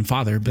a husband and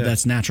father, but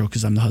that's natural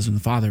because I'm the husband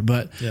and father.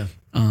 But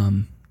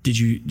did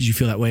you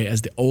feel that way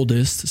as the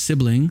oldest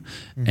sibling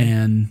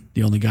and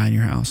the only guy in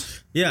your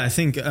house? Yeah, I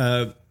think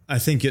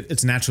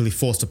it's naturally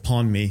forced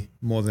upon me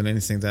more than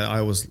anything that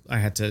I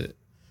had to,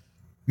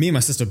 me and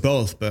my sister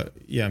both, but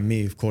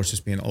me, of course,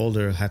 just being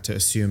older, had to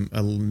assume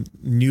a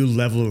new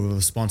level of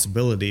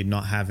responsibility,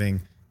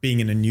 being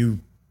in a new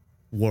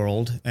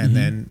world, and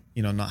then,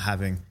 not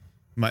having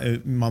my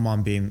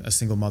mom being a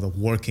single mother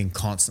working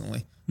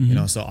constantly,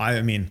 so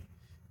I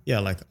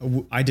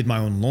did my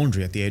own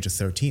laundry at the age of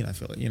 13. I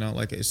feel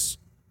like, it's,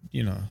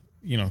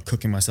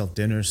 cooking myself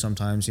dinner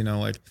sometimes,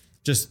 that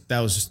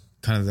was just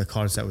kind of the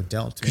cards that were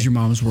dealt to me. Because your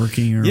mom was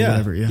working or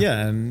whatever.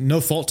 Yeah. And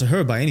no fault to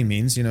her by any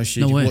means.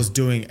 She was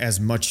doing as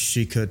much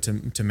she could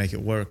to make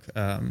it work.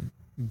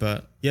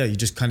 But you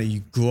just you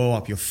grow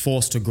up, you're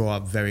forced to grow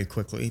up very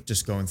quickly,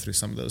 just going through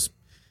some of those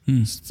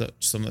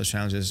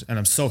challenges. And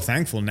I'm so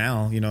thankful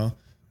now,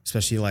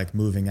 especially like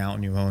moving out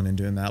on your own and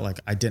doing that.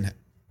 Like I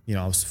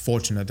was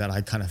fortunate that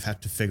I kind of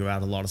had to figure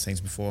out a lot of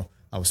things before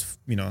I was,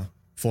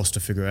 forced to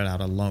figure it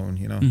out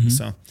alone,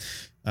 so.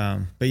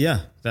 But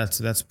that's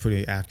a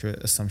pretty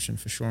accurate assumption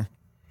for sure.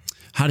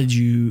 How did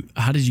you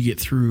get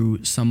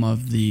through some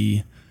of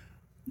the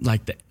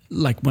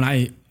we've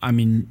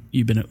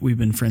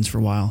been friends for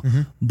a while,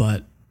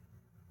 but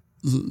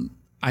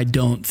I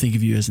don't think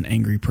of you as an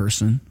angry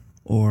person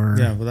or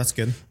well, that's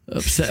good.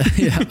 Upset.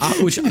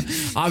 Which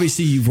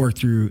obviously you've worked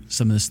through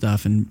some of this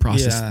stuff and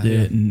processed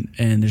it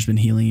and there's been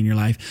healing in your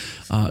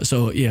life. Where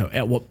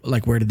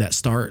did that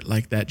start?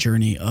 Like that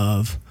journey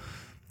of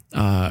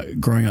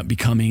growing up,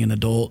 becoming an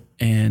adult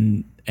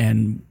and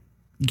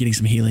getting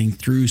some healing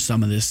through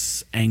some of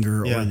this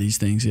anger or these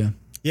things. Yeah.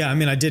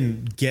 I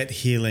didn't get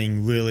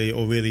healing really,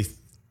 or really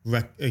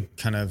look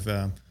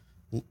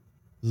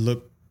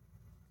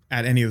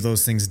at any of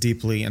those things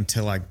deeply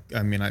until I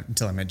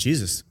met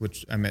Jesus,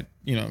 which I met,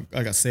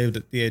 I got saved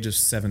at the age of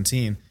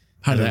 17.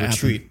 How did that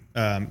retreat.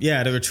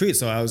 At a retreat.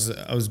 So I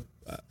was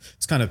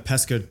kind of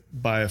pestered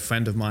by a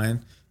friend of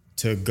mine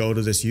to go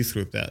to this youth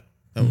group that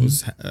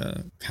was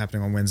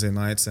happening on Wednesday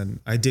nights, and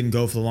I didn't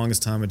go for the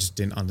longest time. I just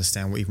didn't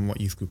understand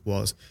what youth group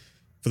was.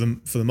 For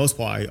the most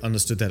part, I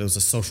understood that it was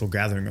a social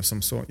gathering of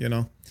some sort,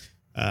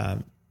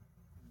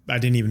 I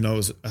didn't even know it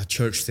was a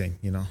church thing,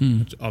 you know,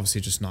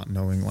 obviously just not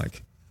knowing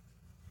like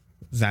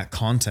that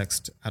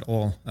context at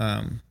all.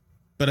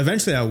 But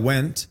eventually I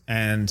went,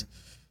 and,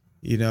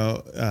 you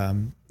know,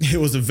 it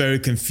was a very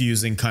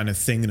confusing kind of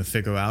thing to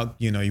figure out.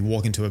 You know, you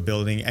walk into a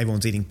building,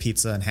 everyone's eating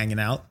pizza and hanging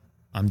out.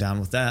 I'm down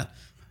with that.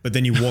 But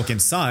then you walk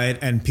inside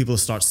and people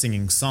start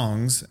singing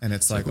songs, and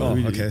it's like, oh,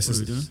 okay, this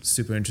is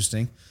super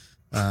interesting.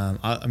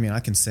 I mean, I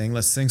can sing.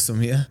 Let's sing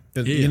some, yeah.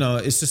 But, you know,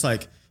 it's just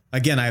like,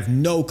 again, I have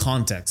no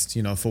context,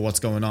 you know, for what's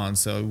going on.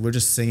 So we're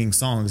just singing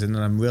songs, and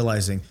then I'm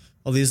realizing,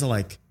 oh, these are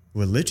like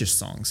religious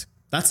songs.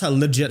 That's how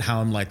legit how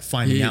I'm like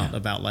finding out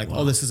about like,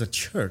 oh, this is a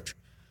church.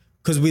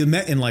 Because we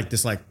met in like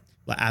this, like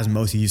as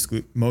most youth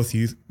group,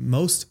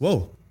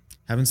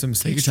 having some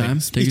take your time.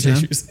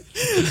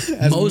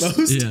 As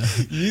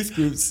most youth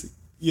groups,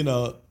 you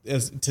know,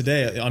 as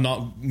today are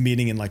not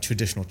meeting in like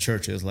traditional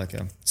churches, like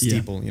a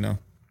steeple, you know,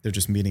 they're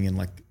just meeting in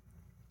like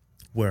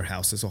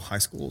warehouses or high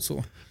schools.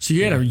 Or so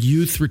you're at a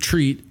youth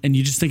retreat, and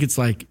you just think it's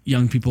like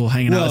young people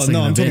hanging out.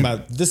 No, I'm talking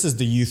about, this is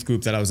the youth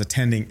group that I was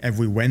attending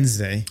every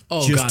Wednesday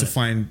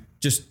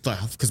just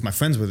because my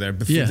friends were there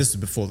before. This is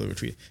before the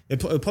retreat. It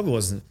probably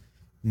wasn't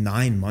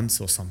 9 months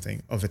or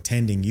something of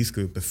attending youth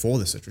group before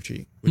this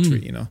retreat,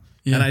 you know.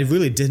 And I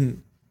really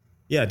didn't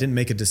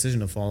make a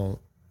decision to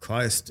follow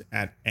Christ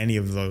at any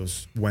of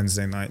those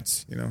Wednesday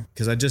nights, you know,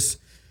 because I just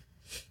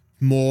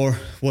more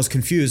was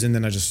confused, and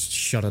then I just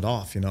shut it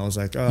off, you know. I was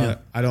like,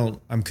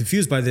 I'm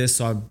confused by this,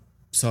 so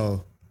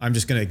I'm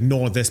just going to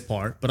ignore this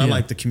part, but I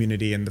like the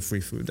community and the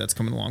free food that's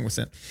coming along with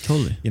it.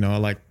 Totally. You know, I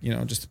like, you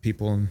know, just the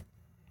people and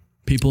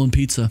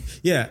pizza.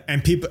 Yeah.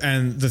 And people,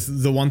 and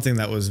the one thing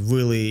that was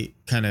really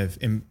kind of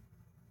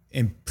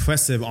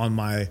impressive on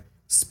my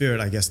spirit,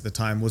 I guess at the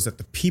time, was that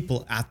the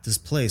people at this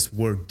place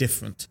were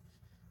different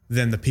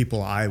than the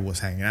people I was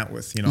hanging out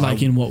with, you know.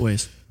 Like in what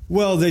ways?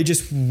 Well, they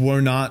just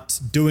were not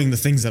doing the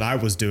things that I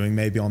was doing,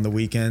 maybe on the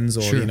weekends,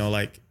 or, you know,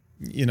 like,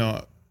 you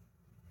know,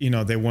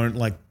 they weren't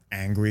like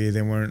angry.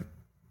 They weren't,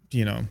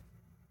 you know,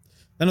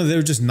 I know they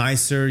were just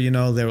nicer, you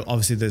know. There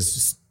obviously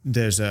there's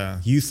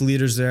youth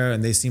leaders there,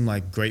 and they seem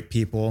like great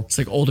people. It's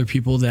like older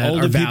people that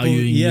are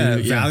valuing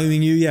you.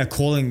 Valuing you.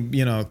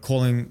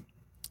 Calling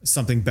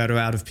something better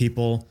out of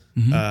people.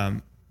 Mm-hmm.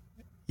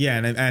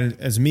 And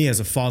as me,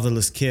 as a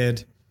fatherless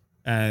kid,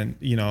 and,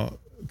 you know,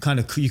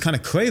 you kind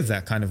of crave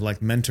that kind of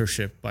like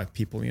mentorship by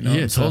people, you know?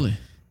 Yeah, totally.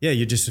 Yeah.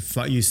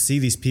 You see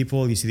these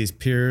people, you see these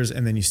peers,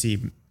 and then you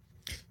see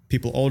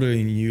people older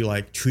than you,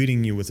 like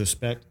treating you with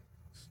respect,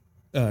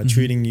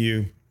 treating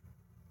you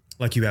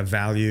like you have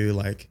value,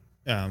 like,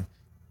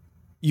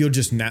 you're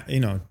just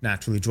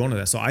naturally drawn to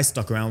that. So I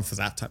stuck around for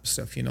that type of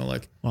stuff, you know,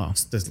 like, wow.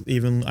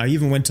 I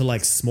even went to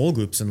like small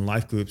groups and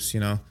life groups, you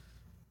know,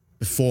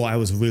 before I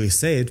was really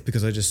saved,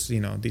 because I just,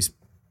 you know,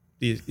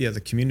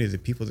 the community, the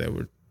people there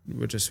were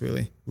just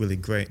really, really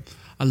great.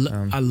 I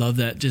love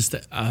that. Just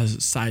a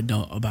side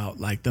note about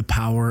like the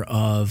power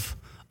of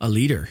a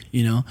leader,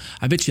 you know.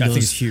 I bet you I think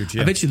it's huge.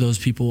 Yeah. I bet you those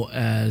people,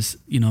 as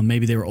you know,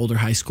 maybe they were older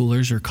high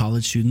schoolers or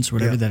college students or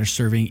whatever that are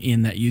serving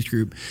in that youth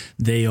group.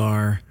 They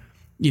are,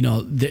 you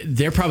know,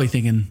 they're probably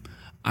thinking,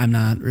 I'm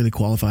not really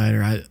qualified,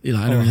 or I don't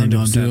really know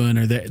what I'm doing,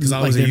 or because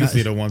I was a youth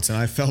leader once, and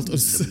I felt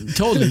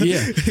totally,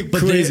 yeah,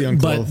 but crazy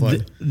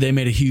unqualified. But they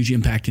made a huge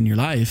impact in your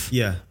life,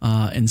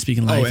 and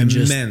speaking life, and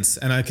immense.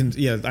 And I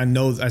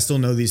still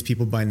know these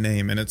people by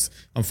name, and it's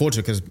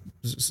unfortunate because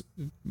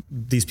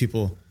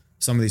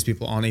some of these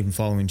people aren't even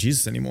following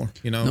Jesus anymore,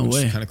 you know,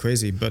 which is kind of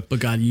crazy. But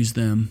God used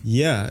them,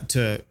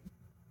 to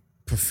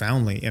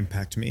profoundly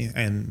impact me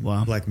and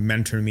like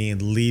mentor me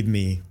and lead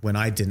me when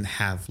I didn't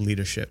have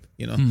leadership,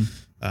 you know.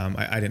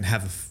 I didn't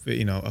have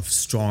a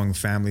strong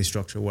family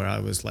structure where I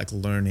was like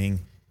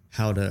learning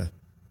how to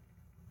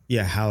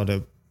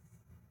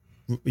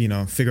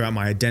figure out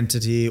my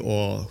identity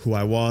or who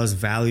I was,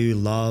 value,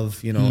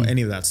 love, you know,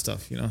 any of that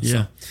stuff, you know.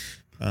 Yeah.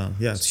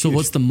 So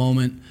what's the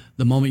moment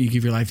you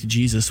give your life to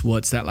Jesus?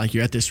 What's that like?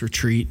 You're at this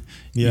retreat.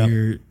 Yeah.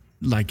 You're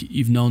like,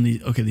 you've known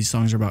these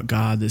songs are about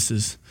God. This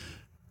is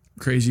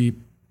crazy.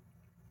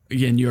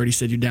 Again, you already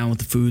said you're down with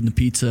the food and the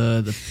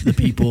pizza, the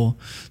people.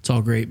 It's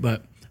all great,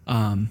 but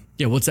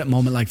what's that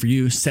moment like for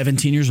you?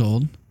 17 years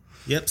old.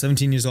 Yep,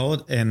 17 years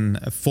old, and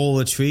a full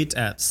retreat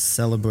at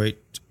Celebrate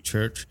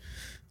Church.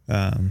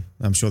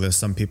 I'm sure there's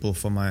some people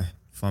from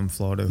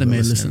Florida who are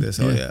listening to this.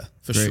 Oh yeah,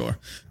 for great. Sure.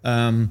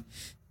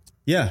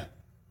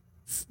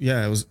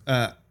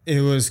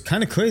 It was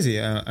kind of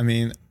crazy. I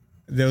mean,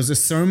 there was a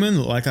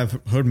sermon, like I've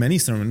heard many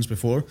sermons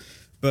before,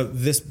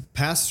 but this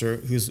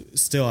pastor,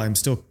 I'm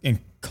still in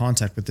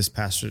contact with this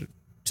pastor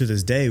to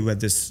this day, read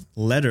this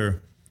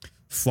letter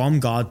from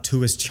God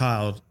to his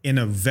child in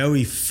a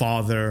very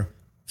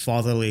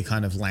fatherly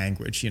kind of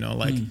language, you know,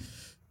 and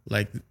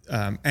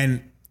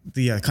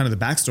the kind of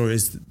the backstory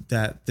is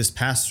that this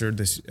pastor,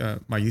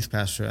 my youth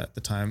pastor at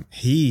the time,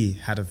 he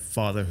had a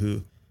father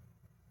who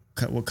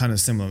kind of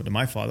similar to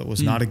my father,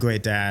 was not a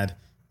great dad.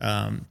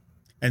 And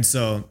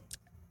so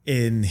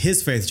in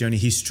his faith journey,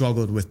 he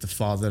struggled with the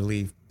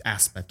fatherly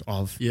aspect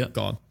of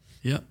God.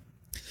 Yeah.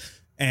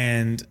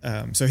 And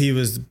so he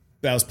was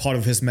that was part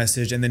of his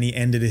message. And then he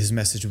ended his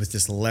message with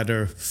this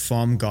letter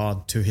from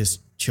God to his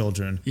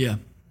children. Yeah.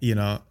 You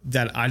know,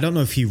 that I don't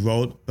know if he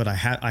wrote, but I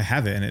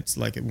have it, and it's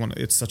like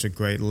it's such a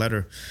great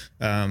letter.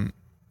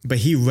 But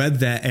he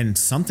read that and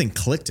something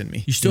clicked in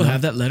me. You still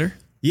have that letter?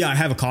 Yeah, I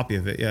have a copy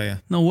of it. Yeah.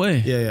 No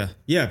way.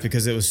 Yeah,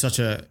 because it was such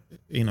a,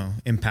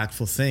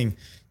 impactful thing.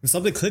 And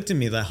something clicked in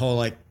me, that whole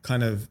like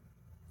kind of,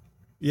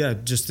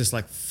 just this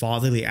like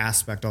fatherly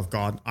aspect of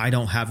God. I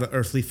don't have an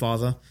earthly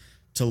father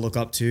to look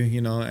up to,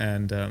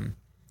 the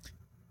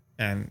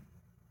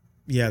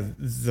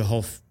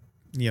whole,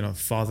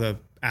 father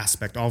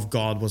aspect of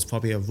God was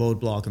probably a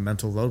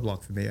mental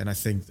roadblock for me. And I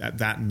think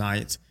that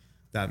night,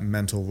 that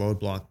mental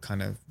roadblock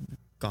kind of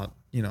got,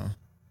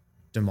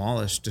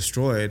 demolished,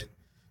 destroyed.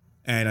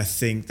 And I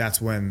think that's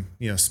when,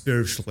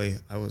 spiritually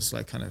I was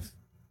like kind of,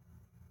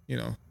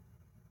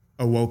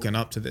 awoken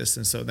up to this.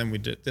 And so then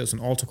there was an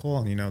altar call,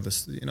 and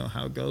this,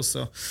 how it goes.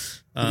 So,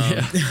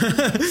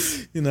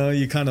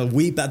 you kind of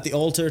weep at the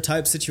altar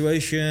type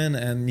situation.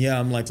 And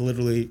I'm like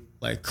literally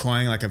like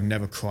crying like I've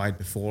never cried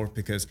before,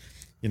 because,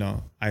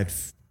 I had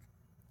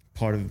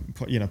part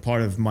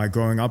of my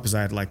growing up is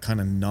I had like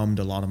kind of numbed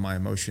a lot of my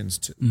emotions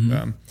to,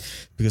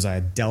 because I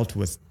had dealt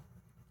with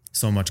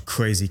so much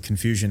crazy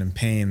confusion and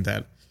pain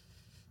that,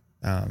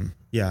 I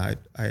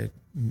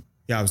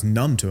was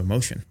numb to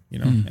emotion,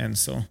 and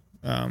so,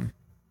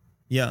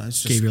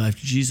 it's just gave your life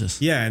to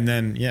Jesus. Yeah. And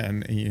then,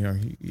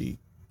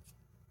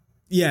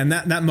 and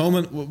that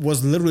moment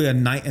was literally a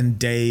night and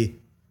day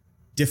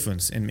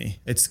difference in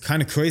me. It's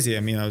kind of crazy. I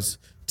mean, I was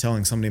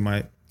telling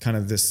somebody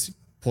this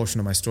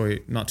portion of my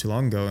story not too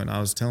long ago, and I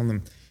was telling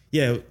them,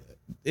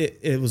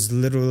 it was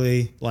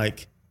literally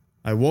like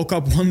I woke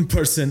up one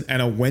person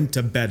and I went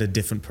to bed a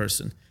different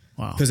person.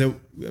 Wow.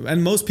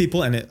 And most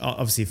people, and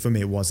obviously for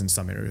me it was in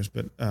some areas,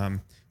 but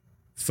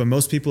for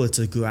most people it's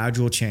a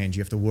gradual change.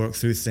 You have to work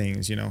through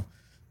things,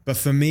 But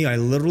for me, I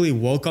literally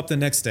woke up the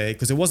next day,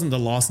 because it wasn't the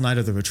last night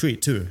of the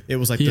retreat too. It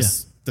was like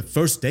the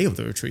first day of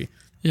the retreat.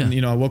 Yeah.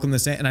 And, I woke up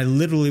this day and I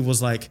literally was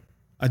like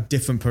a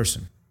different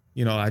person.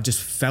 I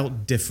just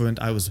felt different.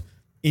 I was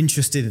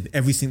interested in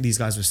everything these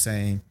guys were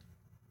saying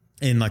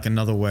in like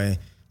another way.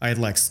 I had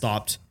like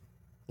stopped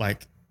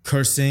like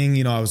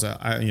cursing, I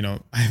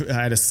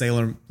had a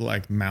sailor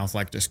like mouth,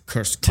 like just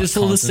cursed.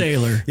 Tyssul the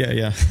sailor.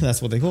 Yeah.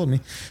 That's what they called me.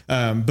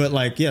 But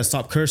like,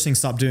 stop cursing,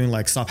 stop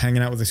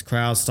hanging out with this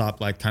crowd,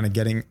 stop like kind of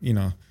getting,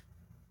 I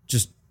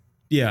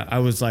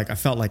was like, I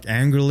felt like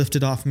anger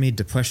lifted off me,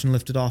 depression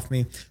lifted off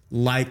me,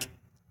 like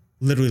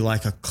literally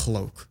like a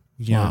cloak,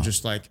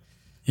 just like,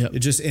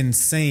 just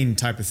insane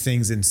type of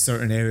things in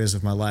certain areas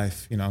of my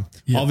life,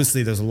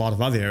 Obviously there's a lot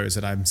of other areas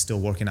that I'm still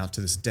working out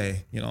to this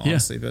day,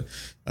 honestly, but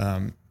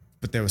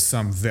there was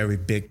some very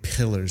big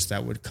pillars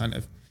that would kind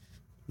of,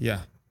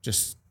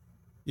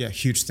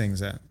 huge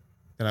things that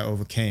I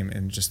overcame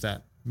in just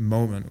that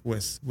moment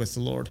with the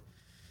Lord.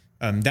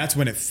 That's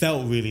when it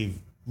felt really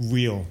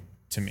real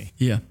to me.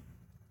 Yeah.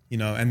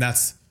 And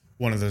that's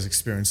one of those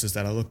experiences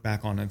that I look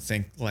back on and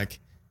think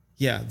like,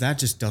 that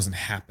just doesn't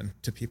happen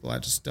to people. I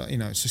just,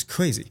 it's just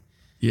crazy.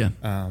 Yeah.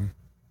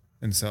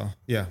 And so,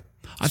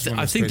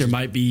 I think there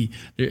might be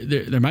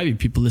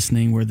people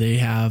listening where they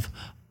have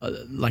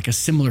like a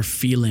similar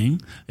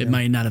feeling. It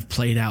might not have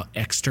played out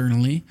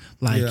externally,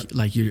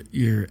 like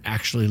you're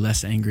actually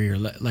less angry or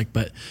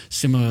but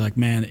similar. Like,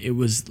 man, it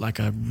was like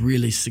a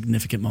really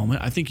significant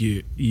moment. I think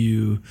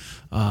you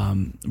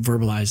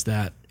verbalized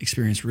that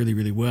experience really,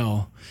 really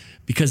well,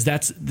 because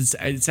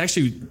it's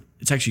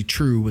actually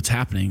true what's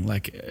happening.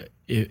 Like,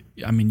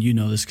 you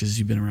know this because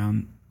you've been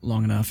around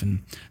long enough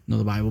and know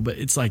the Bible, but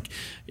it's like,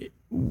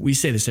 we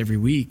say this every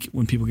week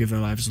when people give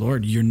their lives to the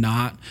Lord. You're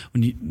not,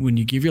 when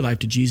you give your life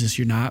to Jesus,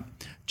 you're not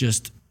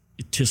just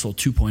Tyssul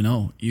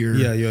 2.0. You're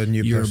a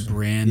new person. A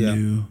brand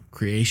new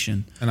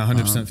creation. And I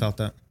 100% felt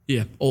that.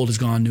 Yeah. Old is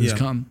gone, new has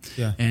come.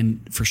 Yeah.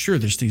 And for sure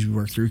there's things we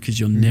work through, because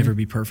you'll never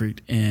be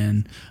perfect,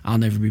 and I'll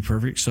never be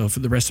perfect. So for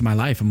the rest of my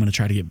life, I'm going to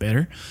try to get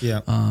better.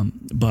 Yeah.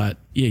 But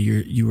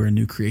you were a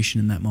new creation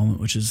in that moment,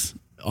 which is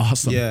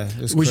awesome. Yeah.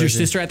 Was your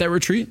sister at that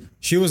retreat?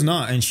 She was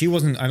not. And she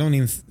wasn't,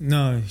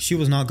 she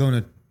was not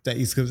going to that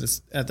youth group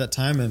at that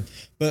time,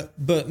 but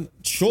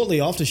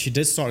shortly after she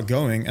did start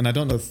going, and I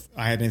don't know if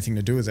I had anything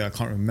to do with it, I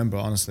can't remember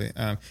honestly.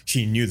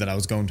 She knew that I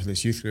was going to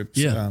this youth group,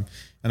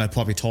 and I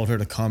probably told her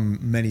to come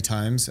many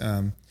times.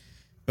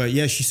 But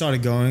she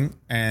started going,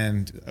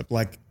 and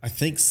like I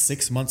think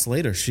 6 months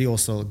later, she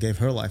also gave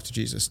her life to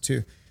Jesus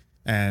too,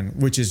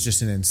 and which is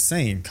just an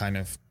insane kind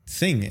of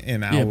thing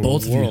in our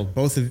world.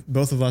 Both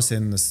of us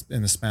in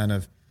the span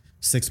of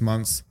 6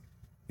 months.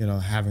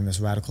 Having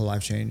this radical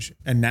life change.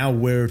 And now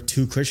we're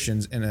two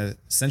Christians in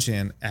essentially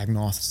an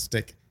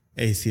agnostic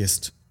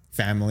atheist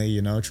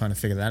family, trying to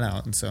figure that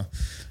out. And so,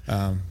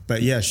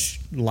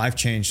 life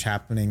change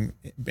happening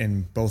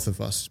in both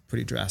of us,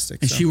 pretty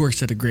drastic. And she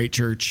works at a great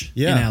church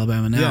in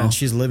Alabama now. Yeah, and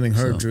she's living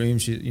her dream.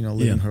 She,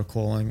 living her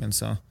calling. And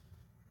so,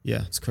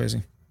 it's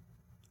crazy.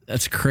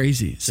 That's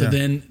crazy. So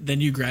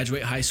then you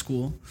graduate high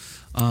school,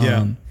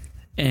 and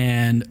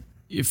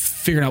you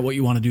figured out what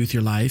you want to do with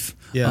your life,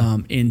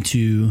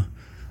 into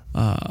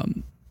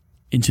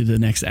into the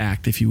next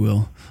act, if you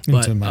will.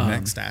 Into my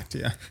next act,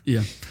 yeah.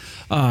 Yeah.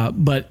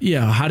 But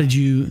yeah, how did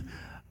you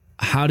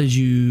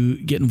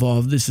get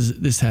involved?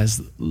 This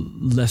has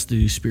less to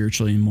do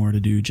spiritually and more to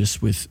do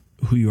just with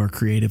who you are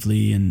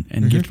creatively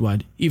and gift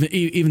wide,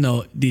 even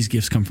though these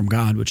gifts come from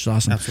God, which is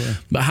awesome. Absolutely.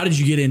 But how did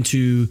you get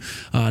into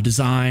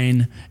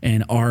design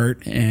and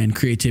art and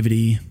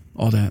creativity,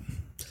 all that?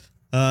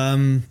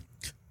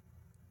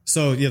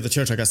 So yeah, the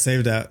church I got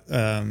saved at,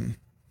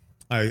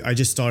 I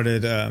just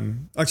started,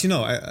 actually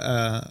no,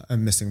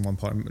 I'm missing one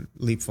part, I'm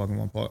leapfrogging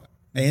one part.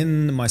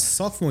 In my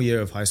sophomore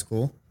year of high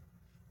school,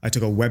 I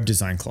took a web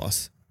design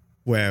class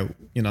where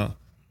I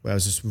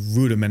was just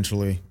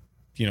rudimentarily,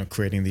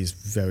 creating these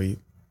very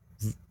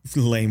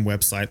lame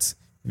websites,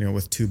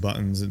 with 2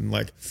 buttons. And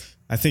like,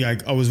 I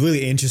think I was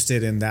really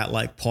interested in that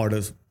like part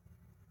of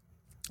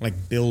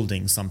like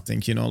building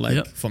something,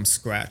 from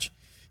scratch.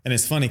 And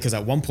it's funny because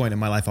at one point in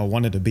my life, I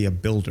wanted to be a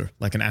builder,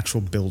 like an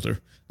actual builder,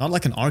 not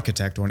like an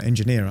architect or an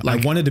engineer. I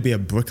wanted to be a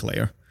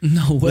bricklayer.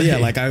 No way. But yeah,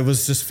 like I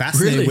was just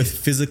fascinated with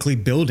physically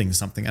building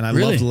something. And I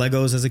loved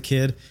Legos as a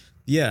kid.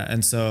 Yeah.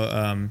 And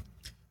so,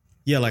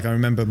 like I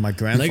remember my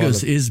grandfather.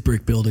 Legos is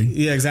brick building.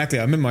 Yeah, exactly.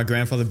 I remember my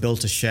grandfather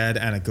built a shed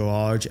and a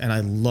garage, and I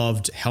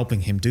loved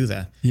helping him do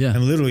that. Yeah.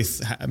 And literally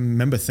I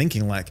remember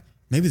thinking like,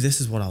 maybe this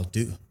is what I'll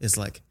do, is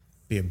like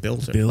be a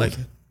builder. Like,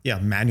 yeah,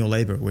 manual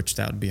labor, which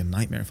that would be a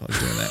nightmare if I was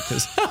doing that.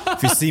 Because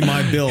if you see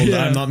my build,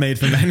 I'm not made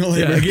for manual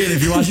labor. Yeah, again,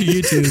 if you're watching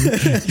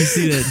YouTube, you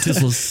see that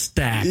Tyssul's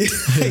stacked.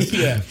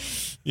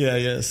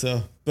 Yeah.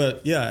 So,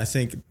 but yeah, I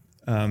think,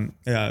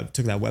 I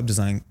took that web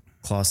design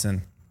class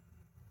and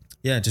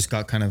just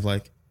got kind of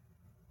like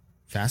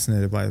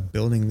fascinated by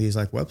building these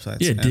like websites.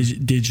 Yeah,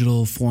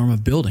 digital form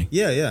of building.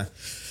 Yeah.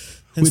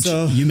 And which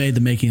so, you made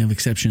the making of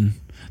Exception.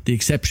 The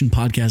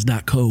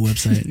exceptionpodcast.co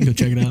website. Go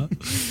check it out.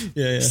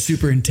 Yeah.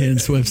 Super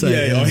intense website.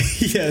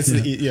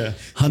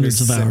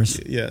 Hundreds of hours.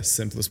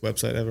 Simplest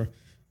website ever.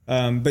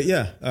 And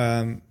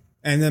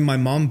then my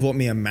mom bought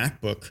me a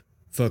MacBook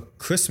for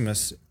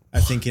Christmas,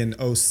 I think in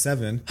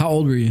 2007. How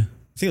old were you?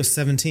 I think I was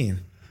 17.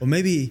 Or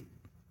maybe,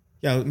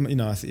 I think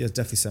it was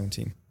definitely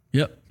 17.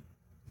 Yep.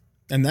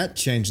 And that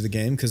changed the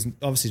game because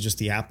obviously just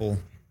the Apple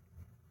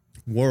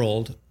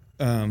world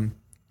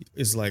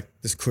is like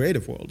this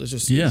creative world. It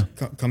just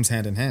comes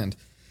hand in hand.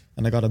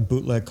 And I got a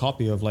bootleg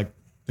copy of like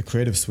the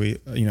Creative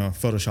Suite,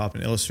 Photoshop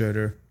and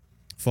Illustrator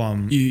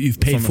from you've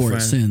paid for it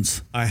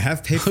since. I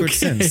have paid for it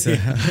since.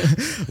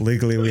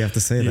 Legally, we have to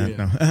say that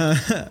now.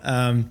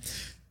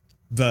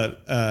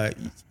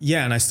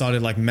 And I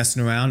started like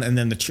messing around, and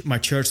then my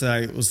church that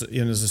I was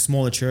in was a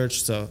smaller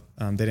church, so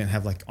they didn't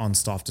have like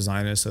on-staff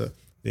designers, so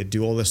they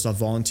do all this stuff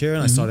volunteer,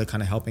 and I started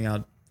kind of helping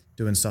out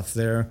doing stuff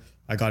there.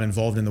 I got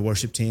involved in the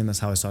worship team. That's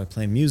how I started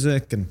playing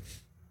music. And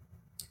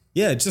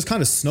it just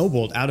kind of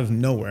snowballed out of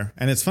nowhere.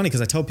 And it's funny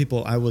because I tell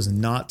people I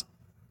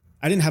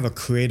didn't have a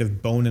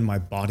creative bone in my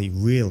body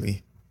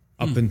really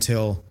up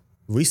until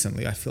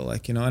recently, I feel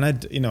like, and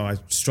I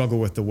struggle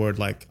with the word,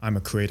 like I'm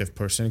a creative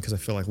person because I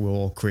feel like we're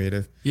all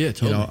creative. Yeah,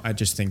 totally. I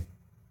just think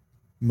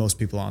most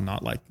people are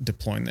not like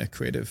deploying their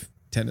creative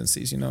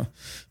tendencies,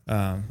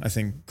 I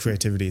think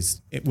creativity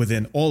is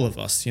within all of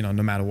us, no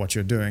matter what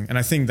you're doing. And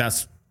I think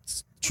that's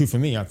true for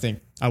me. I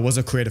think I was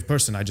a creative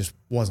person. I just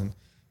wasn't,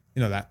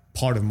 that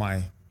part of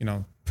my,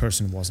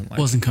 person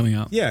wasn't coming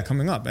out. Yeah,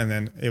 coming up. And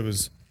then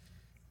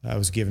I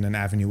was given an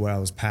avenue where I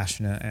was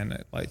passionate and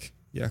it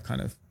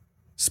kind of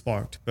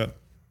sparked. But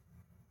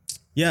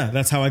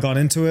that's how I got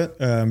into it.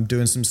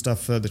 Doing some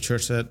stuff for the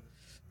church that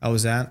I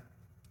was at.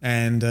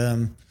 And,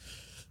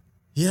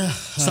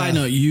 Side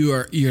note,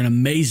 you're an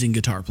amazing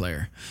guitar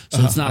player.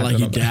 So it's not like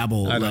you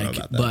dabble,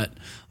 but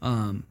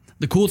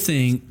the cool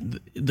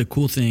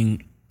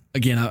thing,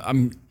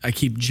 again, I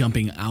keep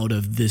jumping out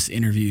of this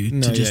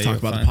interview to just talk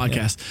about the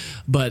podcast.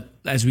 Yeah. But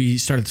as we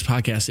started this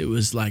podcast, it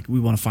was like we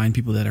want to find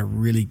people that are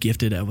really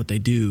gifted at what they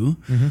do,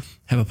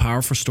 have a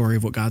powerful story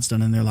of what God's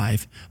done in their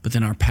life, but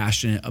then are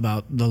passionate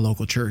about the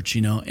local church,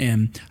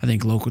 And I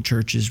think local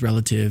church is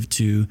relative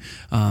to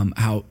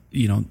how,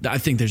 I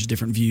think there's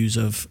different views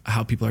of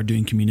how people are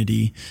doing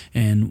community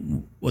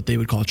and what they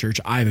would call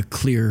church. I have a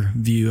clear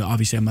view.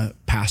 Obviously, I'm a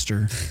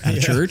pastor at a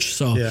church.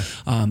 So,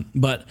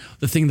 but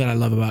the thing that I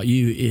love about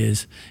you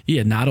is,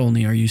 not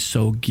only are you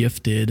so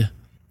gifted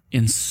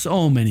in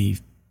so many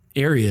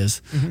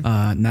areas,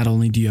 not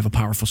only do you have a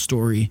powerful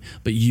story,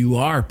 but you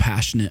are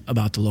passionate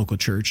about the local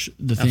church.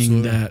 The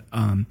thing that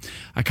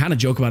I kind of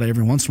joke about it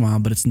every once in a while,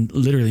 but it's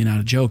literally not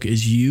a joke,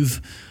 is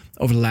you've,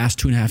 over the last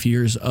 2.5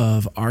 years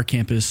of our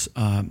campus,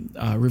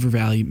 River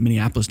Valley,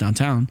 Minneapolis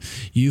downtown,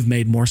 you've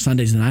made more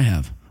Sundays than I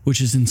have, which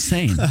is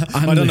insane.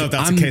 I don't know if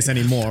that's the case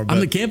anymore. But.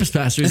 I'm the campus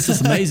pastor. It's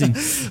just amazing.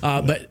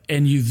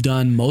 And you've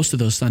done most of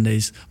those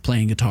Sundays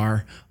playing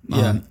guitar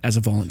as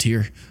a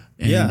volunteer.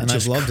 And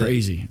I've loved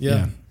crazy.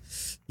 It.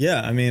 Yeah.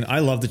 I mean, I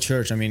love the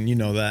church. I mean, you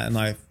know that,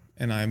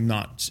 and I'm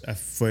not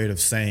afraid of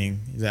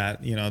saying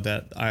that.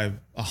 That I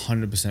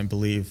 100%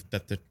 believe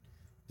that the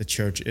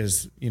church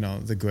is,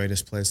 the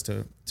greatest place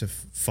to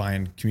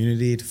find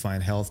community, to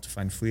find health, to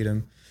find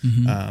freedom.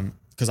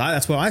 Because because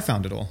that's where I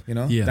found it all,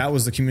 that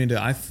was the community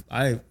that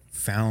I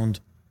found,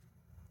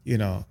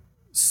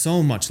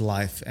 so much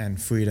life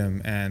and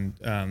freedom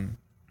and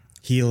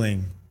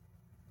healing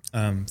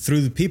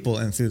through the people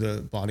and through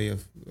the body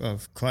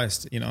of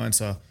Christ, and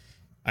so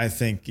I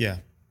think,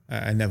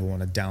 I never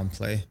want to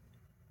downplay,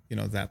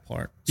 that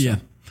part. So. Yeah.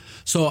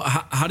 So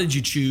how did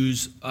you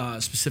choose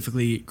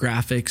specifically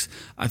graphics?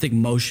 I think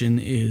motion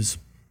is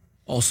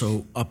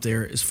also up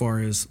there as far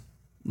as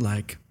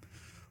like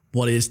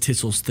what is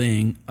Tyssul's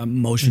thing.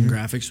 Motion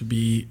graphics would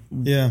be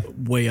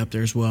way up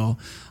there as well.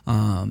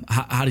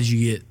 How did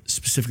you get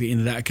specifically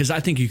into that? Because I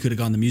think you could have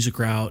gone the music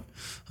route.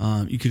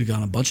 You could have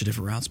gone a bunch of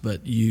different routes,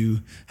 but you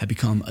have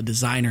become a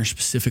designer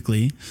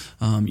specifically.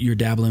 You're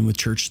dabbling with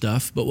church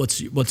stuff. But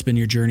what's been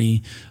your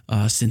journey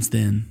since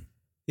then?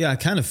 Yeah, I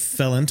kind of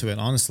fell into it,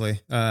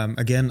 honestly.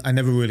 Again, I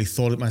never really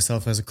thought of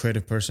myself as a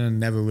creative person.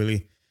 Never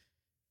really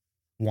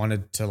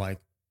wanted to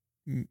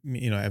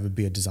ever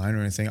be a designer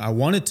or anything. I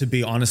wanted to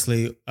be,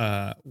 honestly,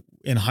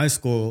 in high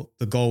school,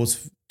 the goal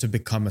was to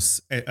become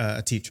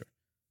a teacher,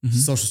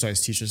 social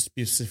studies teacher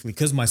specifically,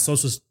 because my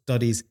social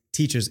studies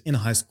teachers in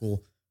high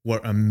school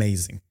were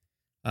amazing.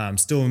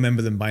 Still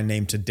remember them by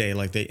name today.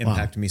 Like they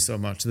impacted me so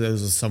much.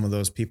 Those are some of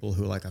those people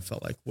who I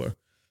felt like were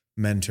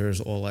mentors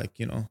or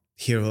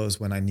heroes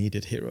when I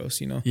needed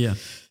heroes, Yeah.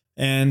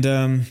 And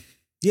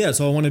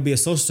so I wanted to be a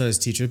social studies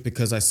teacher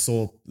because I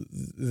saw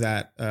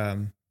that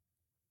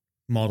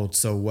modeled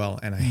so well,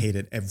 and I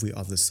hated every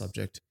other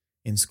subject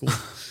in school.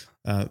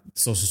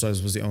 Social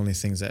studies was the only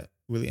things that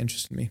really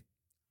interested me.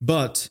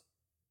 But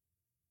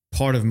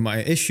part of my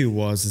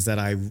issue is that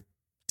I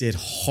did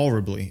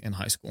horribly in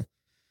high school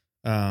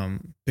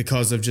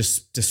because of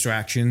just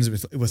distractions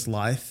with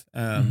life,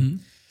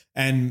 and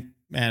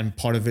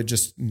part of it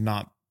just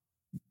not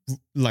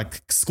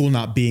school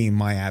not being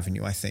my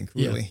avenue, I think,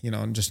 really,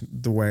 and just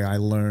the way I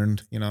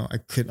learned,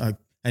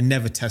 I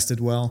never tested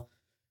well,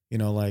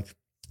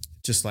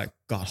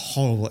 got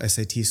horrible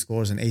SAT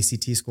scores and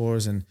ACT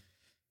scores. And,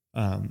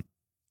 and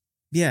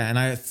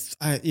I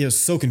it was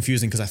so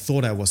confusing because I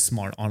thought I was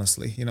smart,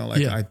 honestly,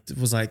 I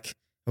was I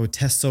would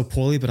test so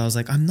poorly, but I was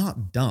I'm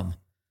not dumb,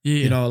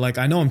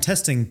 I know I'm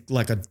testing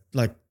like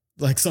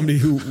somebody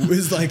who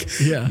is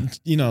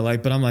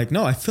but I'm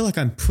no, I feel like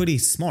I'm pretty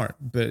smart,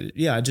 but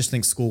I just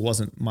think school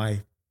wasn't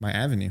my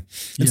avenue.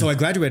 And so I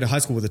graduated high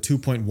school with a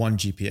 2.1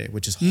 GPA,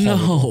 which is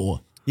horrible.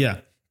 No.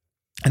 Yeah.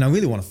 And I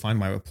really want to find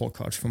my report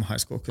card from high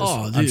school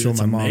because I'm sure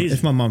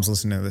if my mom's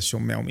listening to this,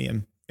 she'll mail me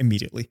in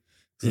immediately.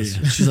 Yeah.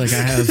 She's like,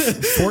 I have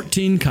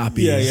 14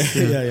 copies.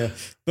 Yeah.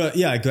 But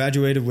I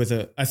graduated with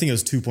I think it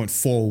was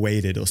 2.4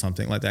 weighted or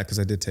something like that because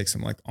I did take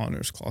some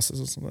honors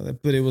classes or something like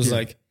that. But it was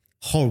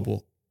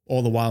horrible.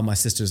 All the while, my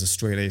sister's a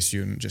straight A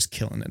student, just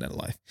killing it at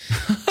life.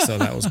 So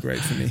that was great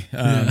for me.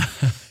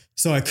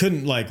 So I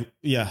couldn't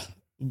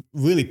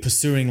really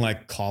pursuing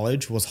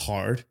college was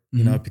hard,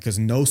 because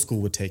no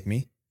school would take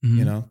me,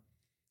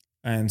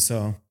 And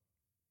so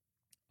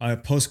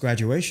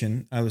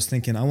post-graduation, I was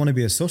thinking, I want to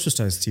be a social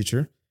studies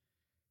teacher,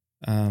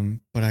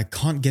 but I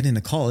can't get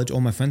into college.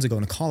 All my friends are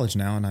going to college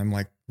now, and I'm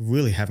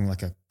really having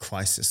a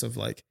crisis of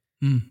life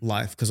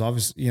because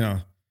obviously,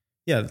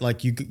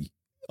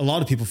 a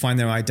lot of people find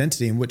their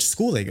identity in which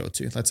school they go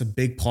to. That's a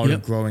big part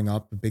of growing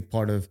up, a big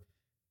part of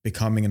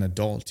becoming an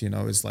adult,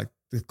 is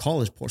the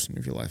college portion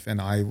of your life. And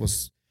I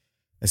was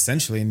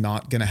essentially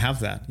not going to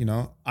have that,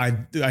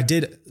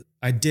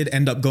 I did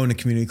end up going to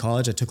community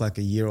college. I took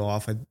a year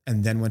off and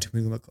then went to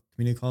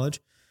community college.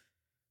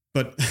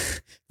 But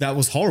that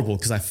was horrible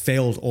because I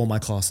failed all my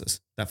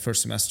classes that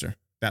first semester,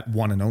 that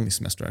one and only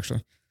semester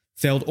actually.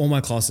 Failed all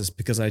my classes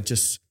because I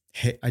just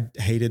I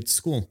hated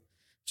school.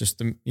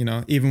 Just,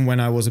 even when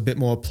I was a bit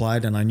more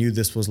applied and I knew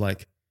this was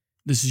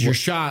this is your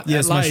shot. Yeah,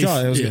 it's my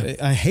shot.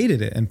 I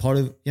hated it. And part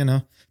of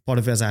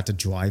it is I had to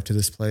drive to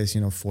this place,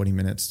 40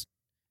 minutes,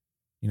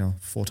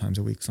 4 times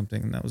a week,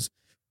 something. And that was,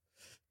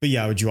 but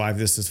I would drive.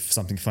 This is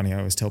something funny. I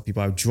always tell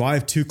people I would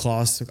drive to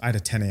class. I had a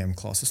 10 a.m.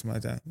 class or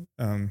something like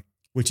that,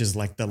 which is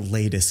the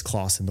latest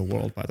class in the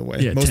world, by the way.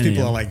 Yeah, most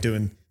people are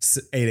doing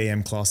 8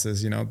 a.m.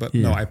 classes, but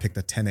no, I picked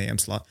a 10 a.m.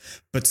 slot.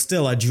 But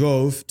still, I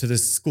drove to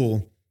this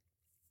school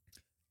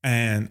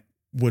and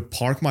would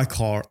park my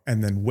car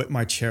and then whip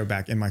my chair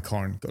back in my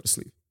car and go to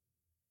sleep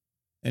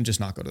and just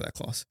not go to that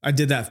class. I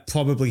did that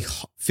probably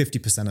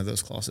 50% of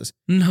those classes.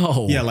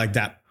 No. Yeah,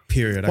 that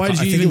period. Why did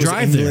you even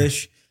drive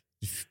English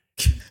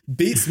there?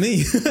 Beats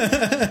me.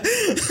 That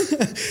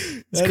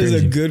is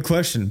a good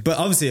question. But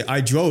obviously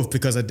I drove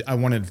because I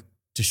wanted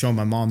to show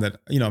my mom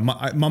that,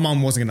 my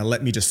mom wasn't going to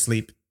let me just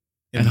sleep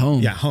at home.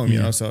 Yeah,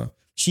 home, so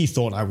she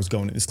thought I was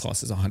going to this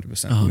classes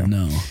 100%. Oh,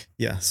 no.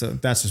 Yeah. So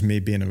that's just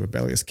me being a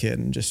rebellious kid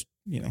and just,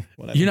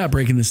 whatever. You're not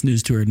breaking this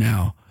news to her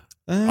now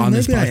on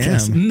this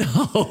podcast. I am.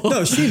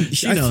 No,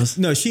 she knows.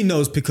 No, she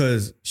knows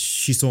because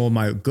she saw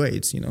my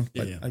grades,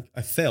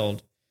 I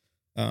failed,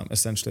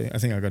 essentially. I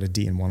think I got a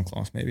D in one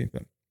class maybe.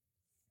 But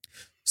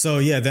so,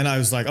 then I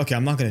was like, okay,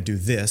 I'm not going to do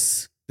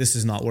this. This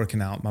is not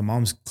working out. My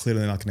mom's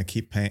clearly not going to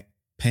keep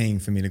paying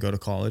for me to go to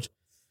college.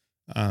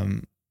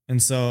 And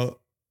so,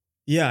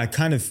 I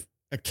kind of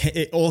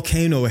it all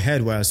came to a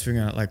head where I was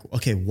figuring out like,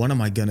 okay, what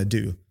am I going to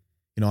do?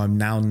 I'm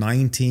now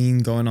 19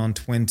 going on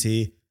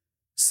 20,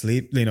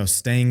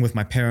 staying with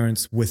my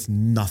parents with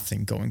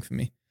nothing going for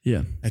me.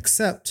 Yeah.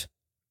 Except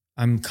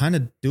I'm kind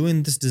of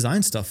doing this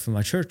design stuff for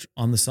my church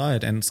on the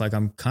side. And it's like,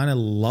 I'm kind of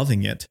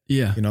loving it.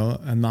 Yeah.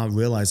 I'm not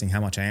realizing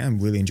how much I am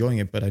really enjoying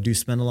it, but I do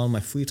spend a lot of my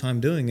free time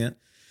doing it.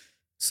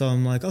 So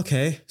I'm like,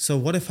 okay, so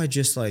what if I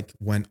just like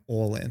went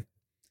all in?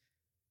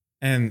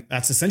 And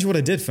that's essentially what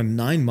I did for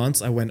 9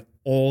 months. I went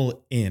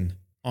all in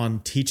on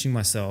teaching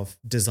myself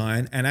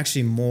design, and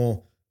actually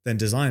more than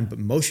design, but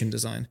motion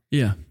design.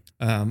 Yeah.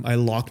 I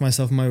locked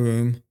myself in my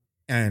room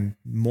and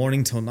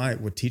morning till night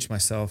would teach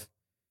myself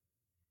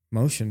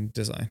motion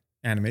design,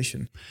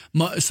 animation.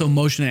 So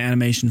motion and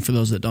animation, for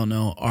those that don't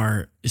know,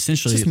 are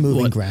essentially just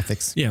moving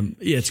graphics. Yeah.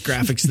 It's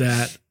graphics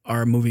that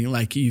are moving.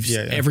 Like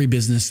every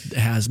business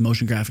has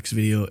motion graphics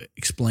video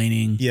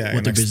explaining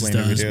what their business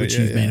does, which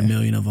you've made a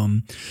million of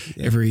them.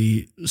 Yeah.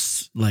 Every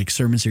like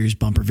sermon series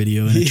bumper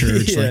video in a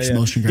church,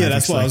 motion graphics. Yeah,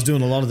 that's why I was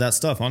doing a lot of that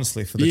stuff,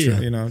 honestly, for the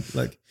church,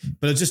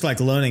 but it's just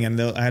like learning.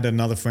 And I had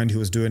another friend who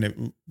was doing it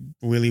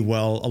really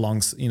well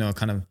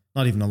kind of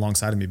not even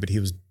alongside of me, but he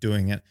was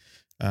doing it.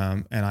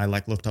 And I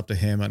like looked up to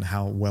him and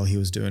how well he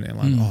was doing it.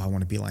 Like, I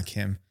want to be like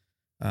him.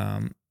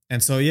 And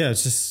so,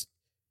 it's just,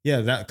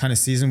 that kind of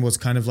season was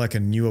kind of like a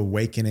new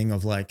awakening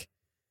of like,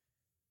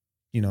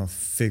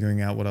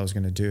 figuring out what I was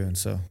going to do. And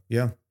so,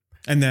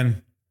 and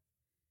then,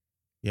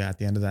 at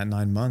the end of that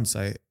 9 months,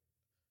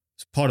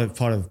 part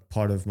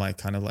of my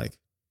kind of like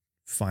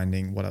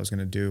finding what I was going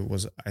to do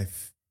was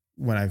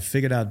when I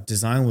figured out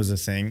design was a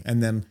thing,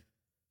 and then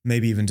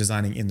maybe even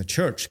designing in the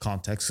church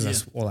context,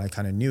 because that's all I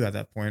kind of knew at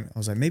that point. I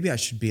was like, maybe I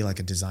should be like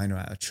a designer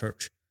at a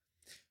church.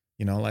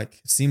 Like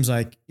it seems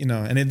like,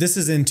 and this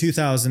is in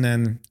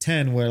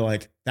 2010 where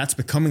like that's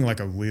becoming like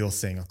a real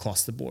thing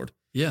across the board.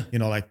 Yeah.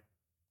 Like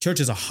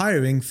churches are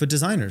hiring for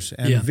designers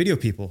and video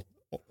people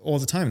all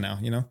the time now,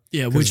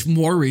 Yeah, which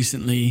more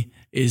recently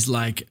is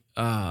like,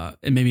 and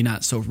maybe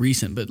not so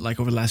recent, but like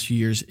over the last few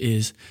years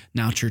is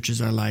now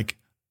churches are like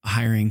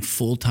hiring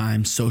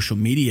full-time social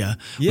media,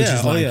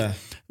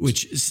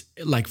 which is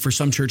like for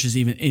some churches,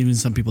 even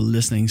some people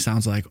listening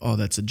sounds like, oh,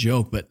 that's a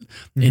joke, but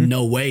in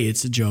no way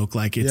it's a joke.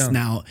 Like it's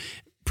now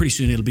pretty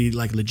soon it'll be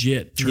like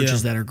legit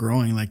churches that are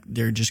growing. Like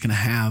they're just going to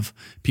have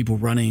people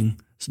running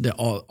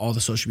all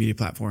the social media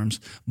platforms.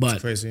 But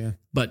it's crazy,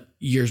 but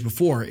years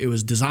before it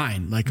was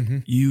design. Like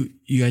you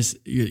guys,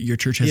 your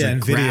church has a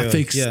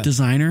graphics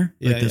designer.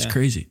 Like that's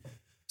crazy.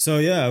 So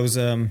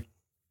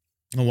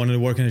I wanted to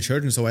work in a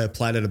church, and so I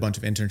applied at a bunch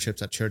of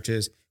internships at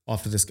churches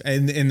after this.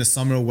 And in the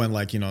summer, when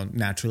like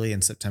naturally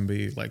in September,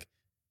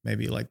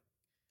 maybe I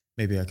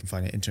can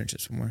find an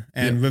internship somewhere.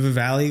 And River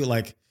Valley,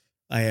 like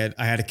I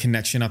had a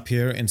connection up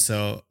here, and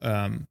so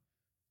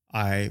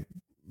I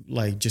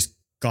like just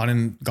got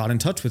in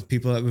touch with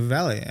people at River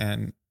Valley,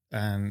 and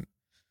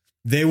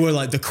they were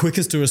like the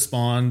quickest to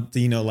respond.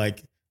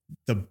 Like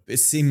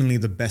seemingly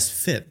the best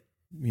fit.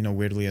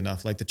 Weirdly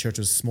enough, like the church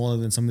was smaller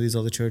than some of these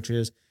other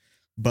churches.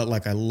 But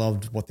like I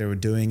loved what they were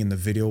doing in the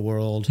video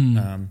world.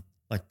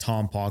 Like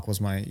Tom Park was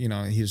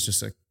he was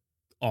just an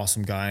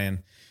awesome guy,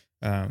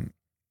 and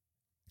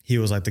he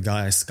was like the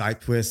guy I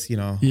Skyped with.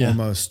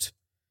 Almost,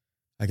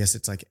 I guess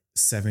it's like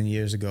 7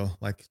 years ago.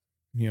 Like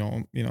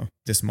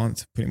this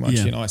month, pretty much.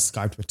 I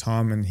Skyped with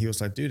Tom, and he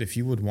was like, "Dude, if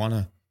you would want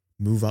to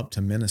move up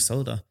to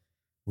Minnesota,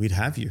 we'd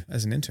have you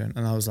as an intern."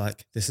 And I was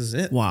like, "This is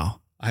it.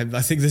 Wow, I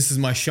think this is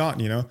my shot."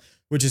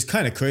 Which is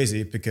kind of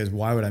crazy because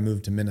why would I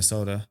move to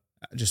Minnesota?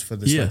 Just for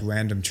this like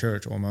random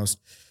church almost.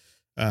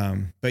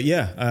 When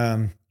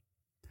I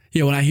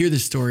hear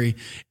this story,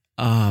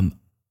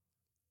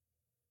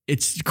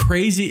 it's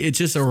crazy. It's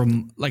just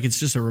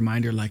a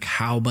reminder like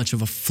how much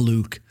of a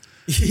fluke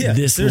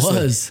this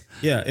was.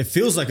 Yeah. It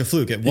feels like a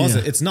fluke. It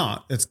wasn't, it's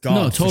not, it's God.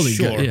 No, totally.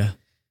 For sure.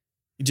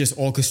 Just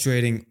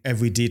orchestrating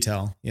every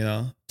detail,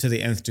 to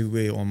the nth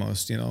degree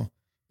almost,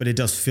 but it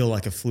does feel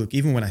like a fluke.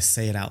 Even when I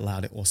say it out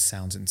loud, it all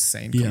sounds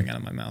insane coming out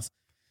of my mouth,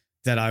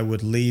 that I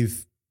would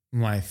leave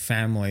my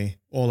family,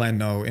 all I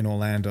know in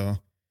Orlando,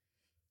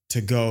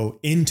 to go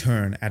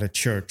intern at a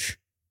church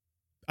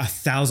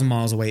 1,000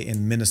 miles away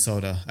in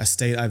Minnesota, a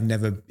state I've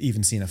never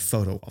even seen a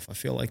photo of. I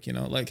feel like, you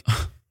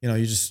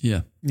just,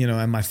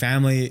 and my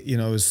family,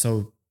 is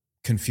so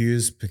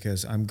confused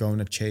because I'm going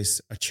to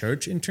chase a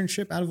church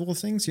internship out of all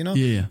things,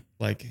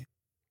 like,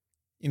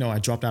 I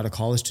dropped out of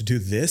college to do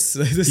this.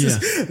 This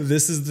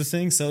is the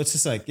thing. So it's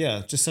just like,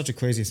 just such a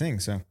crazy thing.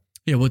 So.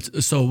 Yeah.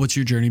 What's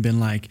your journey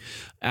been like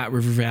at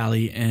River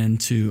Valley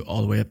and to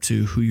all the way up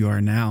to who you are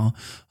now?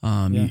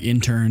 You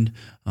interned,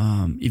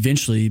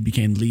 eventually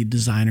became lead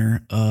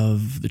designer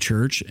of the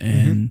church,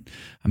 and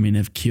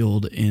have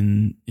killed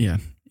in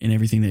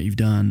everything that you've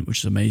done, which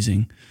is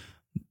amazing.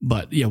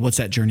 But what's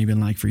that journey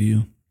been like for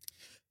you?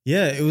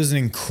 Yeah, it was an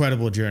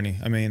incredible journey.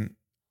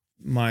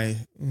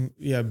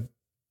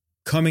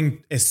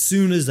 Coming as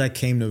soon as I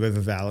came to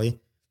River Valley,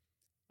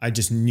 I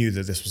just knew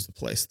that this was the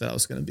place that I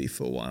was going to be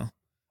for a while.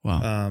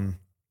 Wow.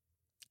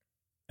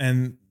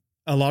 And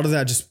a lot of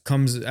that just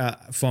comes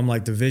from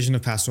like the vision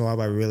of Pastoral Lab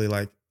I really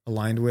like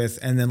aligned with.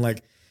 And then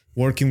like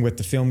working with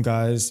the film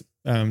guys,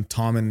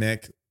 Tom and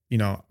Nick, you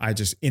know, I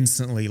just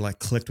instantly like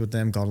clicked with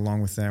them, got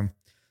along with them.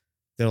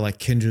 They're like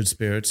kindred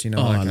spirits, you know.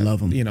 Oh, like I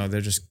love them. You know,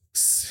 they're just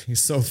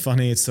so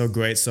funny. It's so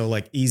great. So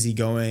like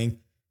easygoing.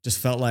 Just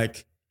felt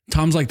like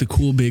Tom's like the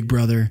cool big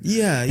brother.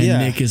 Yeah, and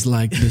Nick is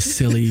like the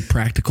silly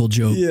practical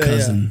joke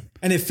cousin. Yeah.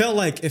 And it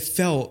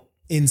felt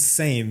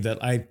insane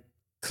that I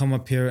come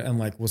up here and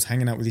like was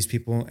hanging out with these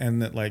people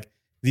and that like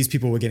these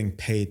people were getting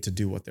paid to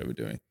do what they were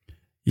doing.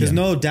 There's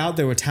no doubt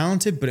they were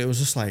talented, but it was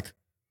just like,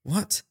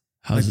 what?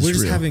 How's like we're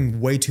just real? having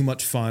way too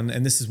much fun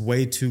and this is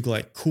way too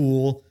like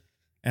cool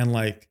and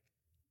like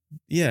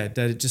that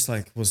it just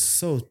like was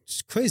so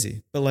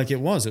crazy. But like it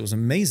was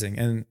amazing.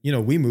 And you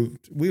know, we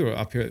moved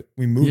up here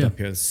at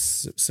a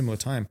similar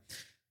time.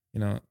 You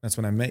know, that's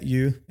when I met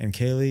you and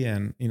Kaylee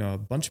and, you know, a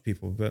bunch of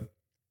people. But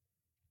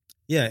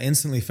yeah,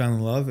 instantly fell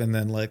in love and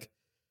then like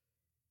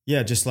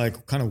just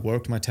like kind of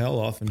worked my tail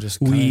off and just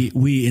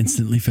we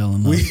instantly fell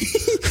in love.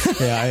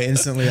 I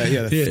instantly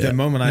the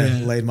moment I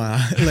laid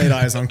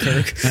eyes on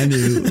Kirk, I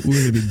knew we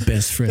were gonna be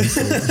best friends.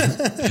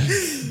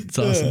 It's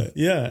awesome.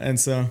 And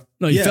so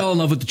you fell in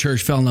love with the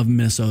church, fell in love with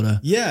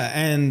Minnesota.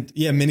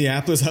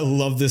 Minneapolis. I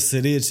love this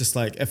city. It's just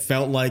like it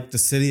felt like the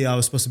city I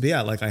was supposed to be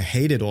at. Like I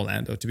hated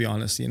Orlando, to be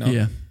honest. You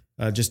know,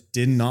 just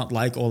did not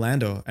like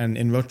Orlando, and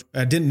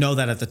I didn't know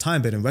that at the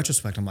time, but in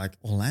retrospect, I'm like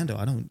Orlando.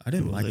 I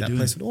didn't like that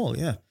place at all.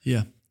 Yeah.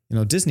 You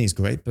know, Disney's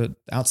great, but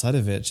outside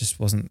of it just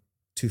wasn't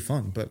too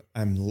fun. But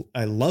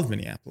I love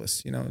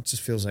Minneapolis. You know, it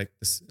just feels like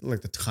this,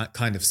 like the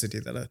kind of city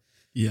that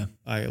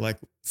I like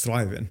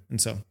thrive in. And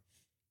so,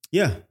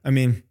 I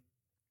mean,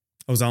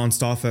 I was on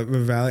staff at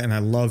River Valley,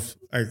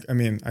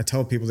 and I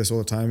tell people this all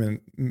the time,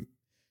 and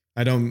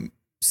I don't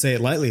say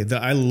it lightly,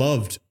 that I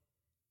loved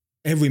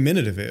every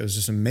minute of it. It was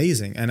just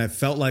amazing, and I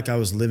felt like I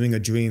was living a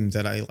dream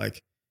that I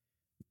like,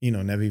 you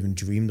know, never even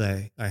dreamed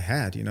I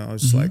had. You know, I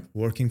was just like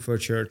working for a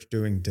church,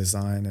 doing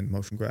design and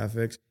motion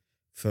graphics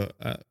for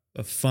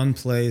a fun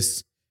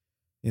place.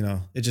 You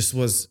know, it just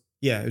was,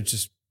 it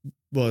just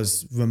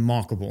was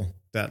remarkable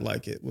that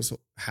like it was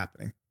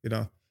happening, you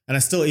know. And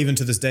I still, even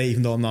to this day,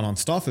 even though I'm not on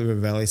staff at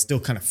River Valley, I still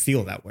kind of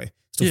feel that way.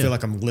 Still feel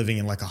like I'm living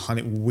in like a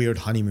weird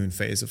honeymoon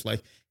phase of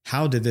like,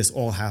 how did this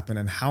all happen?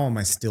 And how am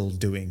I still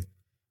doing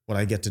what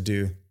I get to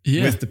do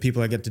with the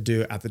people I get to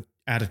do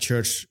at a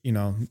church, you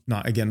know,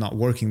 not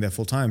working there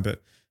full time,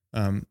 but,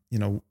 you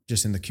know,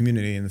 just in the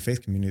community, in the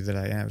faith community that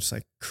I am. It's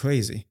like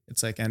crazy.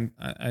 It's like, and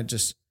I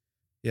just,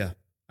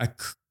 I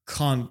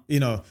can't, you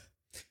know,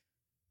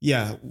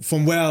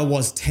 from where I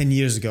was 10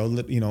 years ago,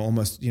 you know,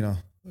 almost, you know,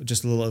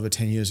 just a little over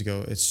 10 years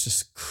ago, it's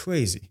just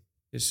crazy.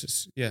 It's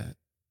just,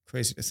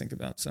 crazy to think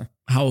about. So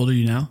how old are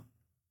you now?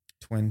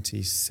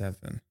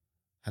 27.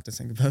 Had to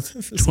think about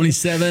this.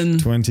 27.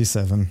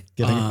 27.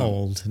 Getting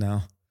old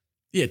now.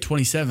 Yeah,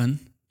 27.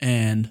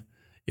 And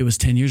it was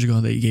 10 years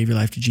ago that you gave your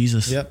life to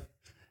Jesus. Yep.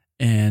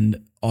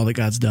 And all that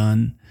God's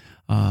done.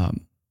 I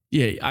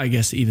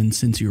guess even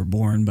since you were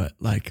born, but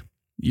like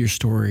your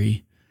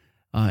story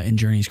and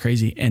journey is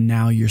crazy. And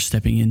now you're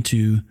stepping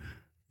into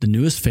the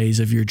newest phase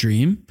of your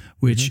dream,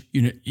 which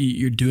you know,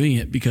 you're doing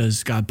it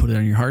because God put it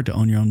on your heart to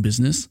own your own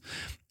business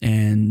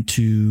and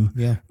to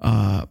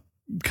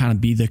kind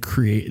of be the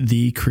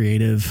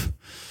creative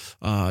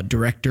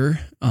director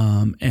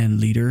and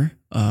leader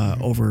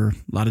over a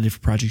lot of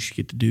different projects you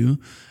get to do.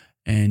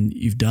 And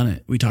you've done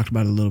it. We talked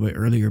about it a little bit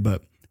earlier,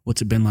 but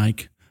what's it been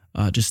like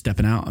just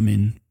stepping out? I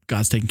mean,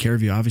 God's taking care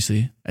of you,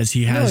 obviously, as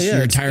he has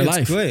your entire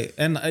life. It's great.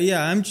 And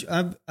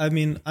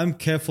I'm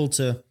careful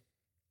to,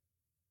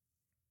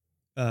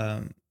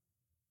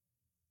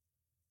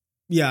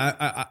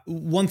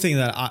 one thing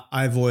that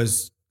I've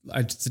always,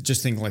 I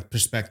just think like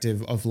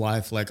perspective of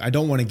life. Like I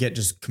don't want to get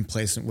just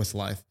complacent with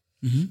life.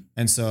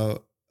 And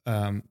so,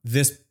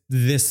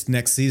 this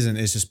next season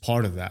is just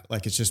part of that.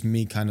 Like, it's just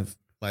me kind of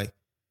like,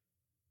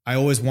 I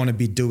always want to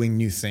be doing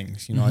new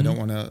things. You know, I don't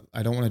want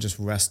to just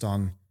rest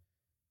on,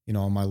 you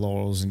know, on my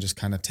laurels and just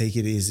kind of take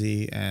it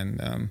easy.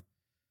 And,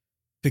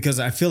 because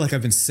I feel like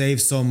I've been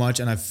saved so much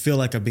and I feel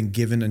like I've been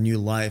given a new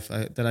life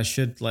that I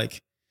should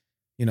like,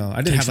 you know,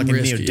 I didn't have like a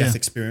near death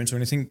experience or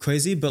anything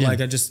crazy, but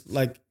like, I just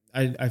like,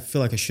 I feel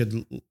like I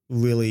should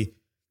really,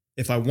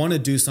 if I want to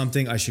do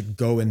something, I should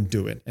go and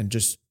do it and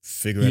just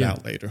figure it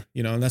out later,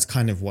 you know, and that's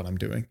kind of what I'm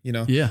doing, you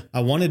know?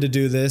 I wanted to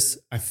do this.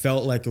 I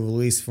felt like a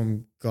release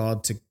from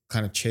God to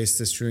kind of chase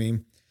this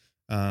dream.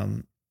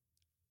 And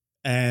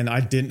I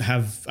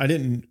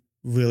didn't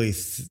really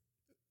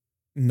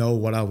know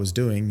what I was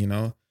doing, you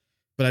know,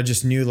 but I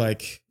just knew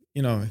like,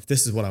 you know, if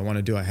this is what I want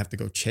to do, I have to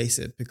go chase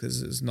it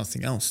because there's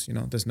nothing else, you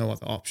know, there's no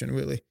other option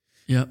really.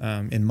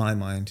 In my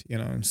mind, you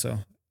know, and so,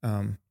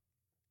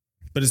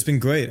 but it's been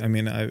great. I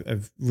mean,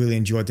 I've really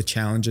enjoyed the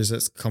challenges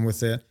that's come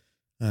with it.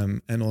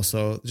 And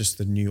also just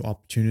the new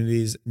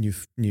opportunities, new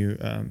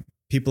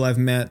people I've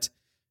met.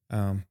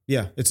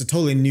 It's a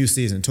totally new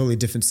season, totally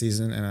different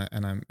season.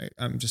 And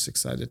I'm just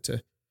excited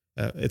to,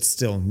 it's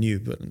still new,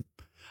 but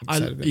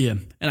Yeah.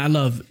 And I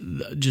love,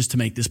 just to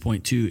make this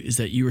point too, is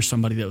that you were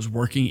somebody that was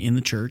working in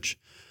the church,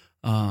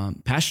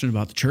 passionate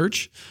about the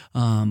church,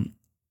 and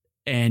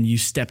you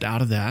stepped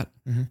out of that,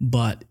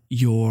 but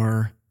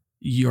you're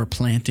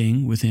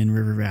planting within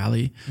River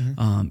Valley.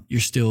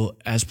 You're still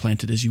as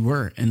planted as you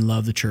were and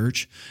love the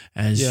church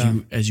as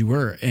you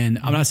were. And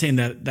I'm not saying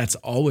that that's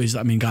always,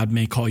 I mean, God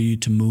may call you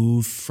to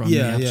move from the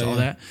apps, all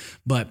that,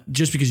 but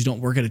just because you don't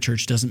work at a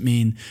church doesn't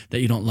mean that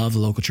you don't love the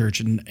local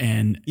church and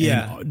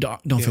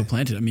don't feel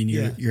planted. I mean,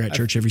 you're at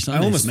church every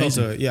Sunday.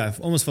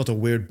 I've almost felt a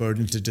weird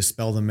burden to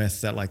dispel the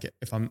myth that like,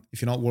 if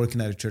you're not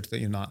working at a church, that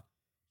you're not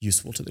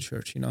useful to the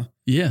church, you know?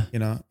 Yeah. You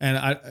know, and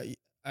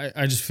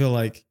I just feel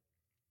like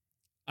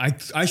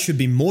I should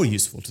be more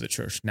useful to the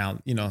church now,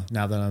 you know,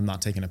 now that I'm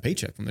not taking a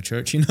paycheck from the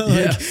church, you know,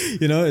 like,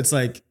 you know, it's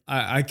like,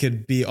 I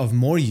could be of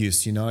more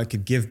use, you know, I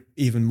could give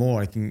even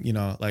more. I can, you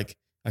know, like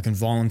I can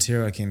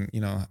volunteer. I can, you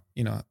know,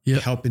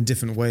 help in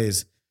different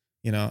ways.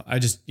 You know, I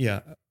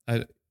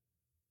didn't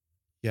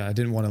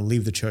want to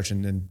leave the church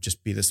and then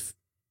just be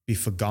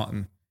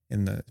forgotten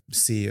in the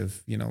sea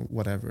of, you know,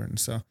 whatever. And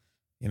so,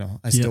 you know,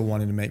 I still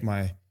wanted to make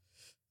my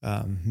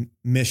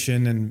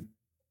mission and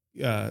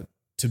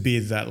to be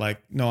that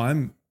like,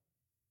 no,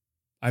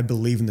 I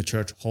believe in the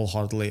church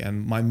wholeheartedly,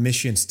 and my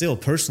mission still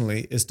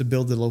personally is to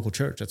build the local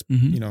church. That's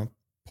you know,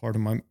 part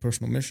of my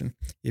personal mission.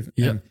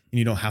 And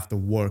you don't have to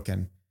work at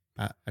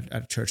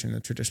a church in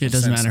the traditional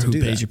sense. It doesn't matter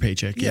who pays your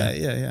paycheck.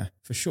 Yeah,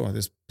 for sure.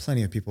 There's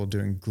plenty of people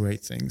doing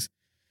great things,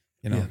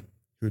 you know,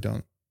 who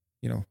don't,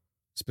 you know,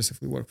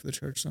 specifically work for the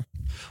church. So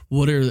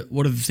what are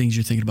the things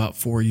you're thinking about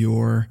for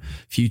your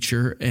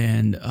future?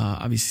 And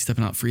obviously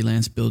stepping out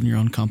freelance, building your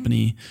own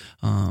company.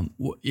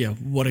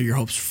 What are your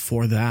hopes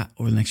for that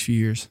over the next few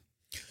years?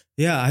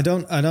 Yeah, I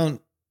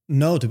don't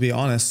know, to be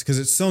honest, because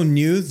it's so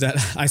new that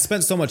I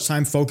spent so much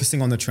time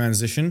focusing on the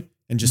transition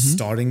and just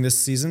starting this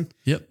season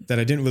that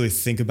I didn't really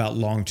think about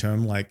long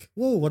term, like,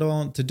 whoa, what do I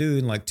want to do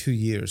in like 2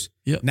 years?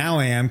 Now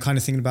I am kind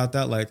of thinking about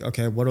that, like,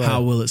 okay,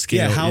 how will it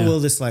scale? How will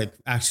this like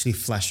actually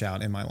flesh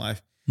out in my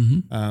life?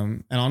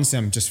 And honestly,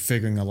 I'm just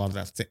figuring a lot of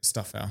that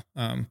stuff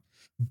out.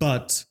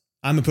 But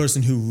I'm a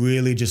person who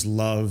really just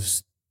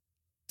loves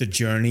the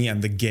journey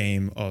and the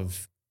game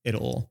of it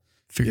all.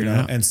 Figure it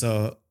out. And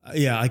so,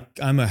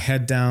 I'm a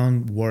head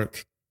down,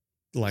 work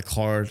like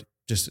hard,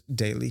 just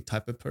daily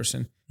type of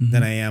person.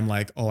 Then I am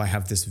like, I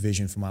have this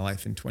vision for my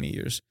life in 20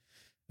 years.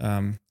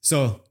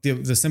 So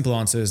the simple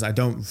answer is I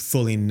don't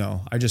fully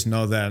know. I just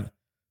know that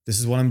this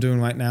is what I'm doing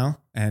right now,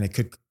 and it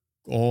could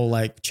all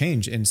like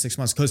change in 6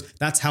 months, because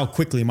that's how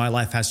quickly my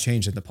life has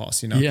changed in the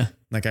past, you know?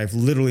 Like I've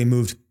literally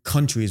moved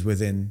countries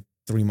within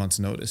 3 months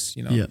notice,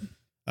 you know?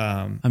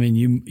 I mean,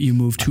 you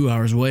moved 2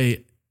 hours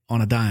away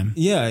on a dime.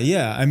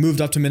 I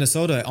moved up to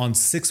Minnesota on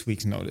 6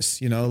 weeks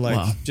notice, you know,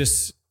 like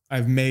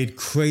I've made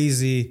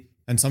crazy,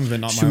 and some of it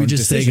not my own decision. Should we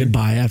just say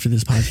goodbye after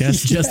this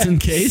podcast, just in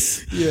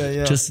case?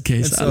 Just in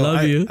case. So I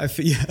love you. I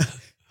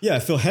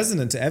feel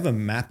hesitant to ever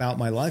map out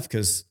my life,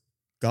 because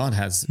God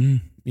has,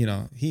 you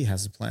know, he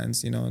has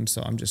plans, you know, and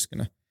so I'm just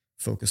going to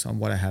focus on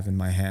what I have in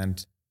my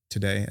hand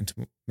today and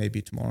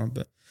maybe tomorrow,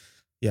 but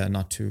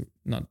not too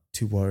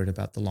worried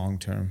about the long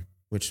term,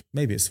 which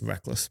maybe it's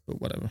reckless, but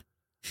whatever.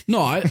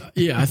 No, I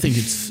think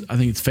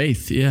it's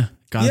faith. Yeah.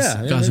 God's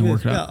going to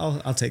work it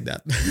out. I'll take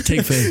that.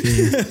 Take faith.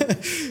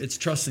 Yeah. It's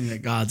trusting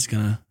that God's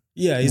going to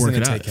he's work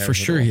gonna it take out. care For of it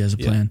sure all. He has a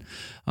plan.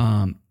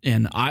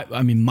 And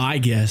I mean, my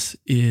guess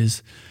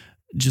is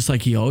just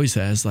like he always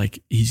has,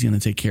 like he's going to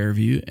take care of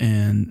you,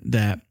 and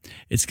that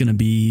it's going to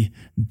be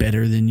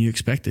better than you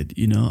expected.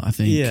 You know, I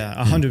think.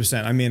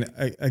 100%. I mean,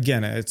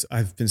 again,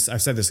 I've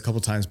said this a couple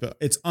of times, but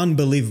it's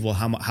unbelievable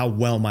how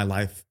well my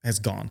life has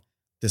gone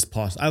this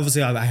past.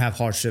 Obviously, I have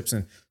hardships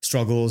and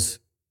struggles,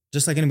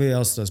 just like anybody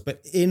else does.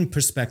 But in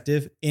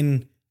perspective,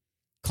 in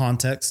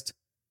context,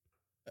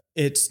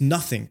 it's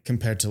nothing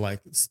compared to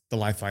like the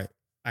life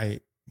I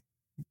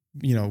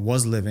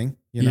was living.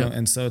 You know,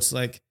 and so it's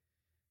like,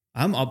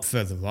 I'm up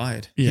for the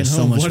ride. Yeah, you know,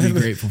 so much to be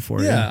grateful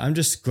for. Yeah, I'm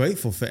just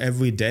grateful for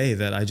every day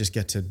that I just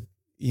get to,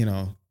 you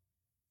know,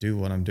 do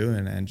what I'm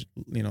doing and,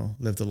 you know,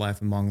 live the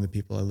life among the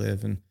people I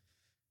live. And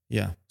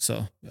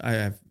so I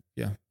have,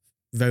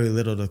 very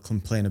little to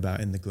complain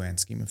about in the grand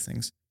scheme of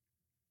things.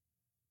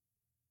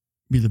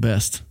 Be the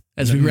best.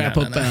 As we wrap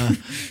up,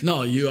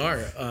 no, you are.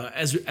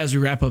 As we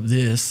wrap up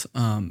this,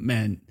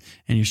 man,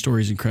 and your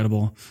story is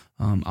incredible.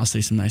 I'll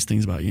say some nice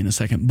things about you in a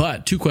second,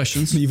 but 2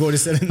 questions. You've already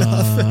said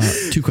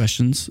enough. 2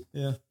 questions.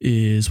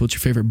 Is what's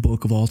your favorite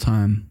book of all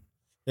time?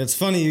 It's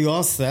funny you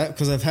asked that,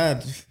 because I've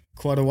had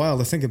quite a while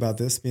to think about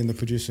this, being the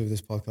producer of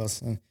this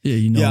podcast. And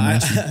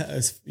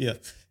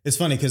it's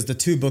funny because the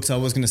 2 books I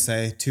was going to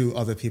say, 2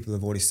 other people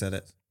have already said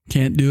it.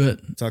 Can't do it.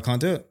 So I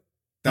can't do it.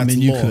 That's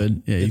you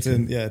could. Yeah,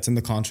 it's in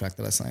the contract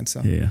that I signed.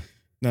 So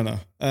no.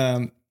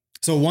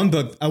 So one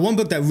book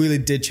that really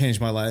did change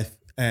my life,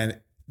 and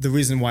the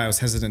reason why I was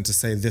hesitant to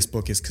say this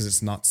book is because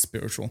it's not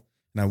spiritual,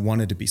 and I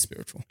wanted to be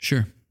spiritual.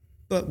 Sure,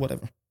 but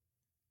whatever.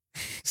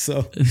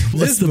 So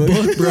what's the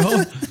book,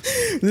 bro?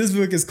 This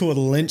book is called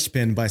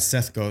Linchpin by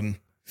Seth Godin.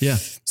 Yeah.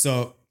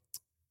 So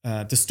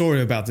the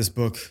story about this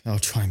book, I'll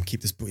try and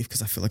keep this brief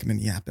because I feel like I've been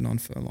yapping on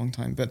for a long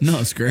time. But no,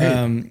 it's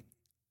great.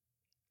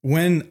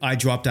 When I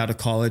dropped out of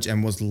college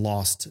and was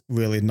lost,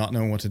 really not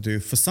knowing what to do,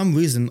 for some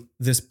reason,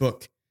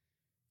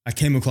 I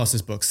came across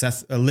this book,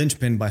 A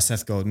Linchpin by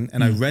Seth Godin,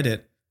 and I read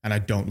it, and I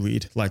don't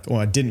read,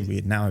 I didn't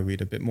read. Now I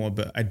read a bit more,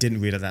 but I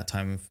didn't read at that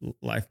time of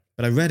life.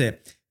 But I read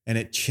it, and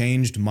it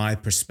changed my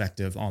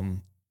perspective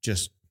on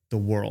just the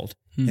world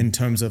in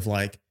terms of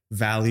like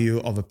value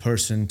of a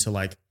person to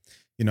like,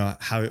 you know,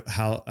 how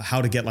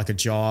to get like a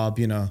job,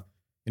 you know,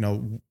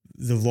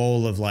 the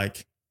role of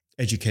like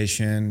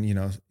education, you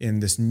know, in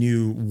this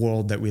new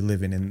world that we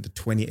live in the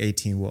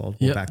 2018 world.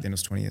 Well, back then it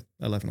was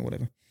 2011 or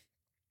whatever.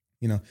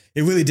 You know,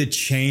 it really did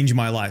change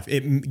my life.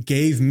 It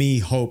gave me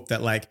hope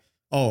that like,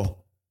 oh,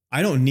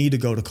 I don't need to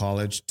go to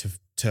college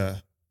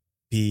to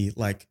be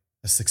like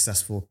a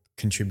successful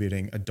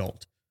contributing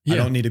adult. I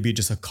don't need to be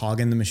just a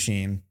cog in the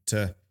machine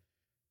to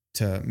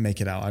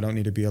make it out. I don't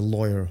need to be a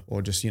lawyer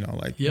or just, you know,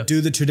 like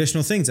do the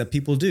traditional things that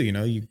people do, you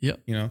know, you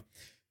know,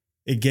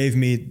 it gave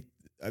me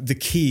the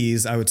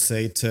keys, I would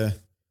say, to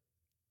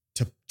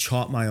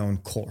chart my own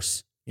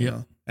course, you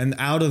know, and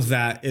out of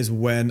that is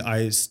when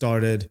I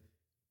started,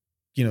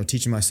 you know,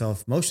 teaching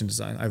myself motion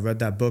design. I read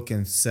that book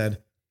and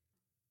said,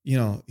 you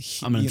know,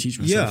 I'm going to teach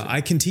myself. Yeah,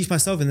 I can teach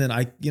myself. And then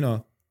I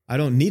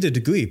don't need a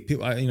degree.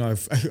 People,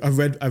 I've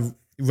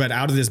read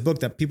out of this book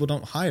that people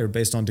don't hire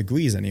based on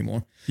degrees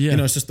anymore. You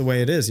know, it's just the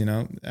way it is, you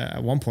know.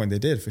 At one point they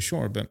did for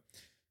sure, but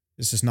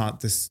it's just not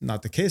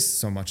the case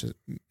so much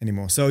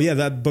anymore. So yeah,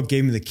 that book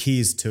gave me the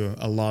keys to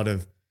a lot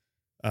of,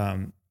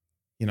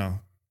 you know,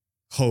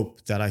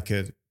 hope that I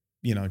could,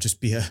 you know,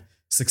 just be a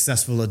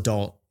successful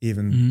adult,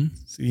 even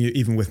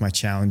with my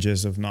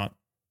challenges of not,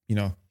 you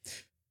know,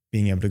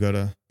 being able to go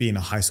to being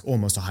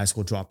almost a high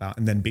school dropout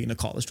and then being a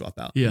college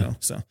dropout. You know?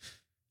 So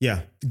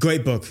yeah,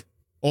 great book.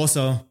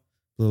 Also,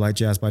 Blue Like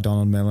Jazz by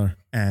Donald Miller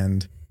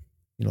and,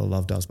 you know,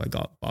 Love Does by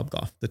Bob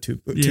Goff, the two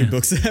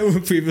books that were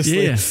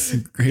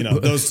previously. Great you know,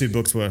 books. those two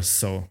books were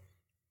so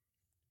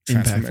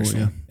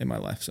transformational in my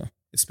life. So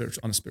it's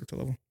spiritual, on a spiritual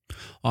level.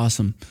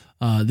 Awesome.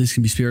 This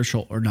can be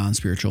spiritual or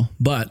non-spiritual,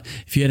 but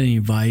if you had any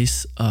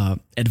advice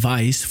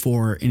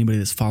for anybody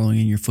that's following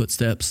in your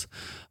footsteps,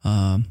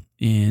 don't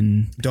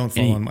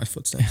follow in my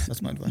footsteps.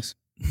 That's my advice.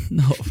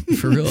 No,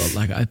 for real.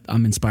 Like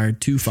I'm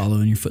inspired to follow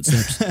in your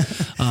footsteps.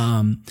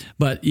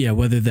 But yeah,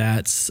 whether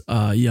that's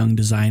a young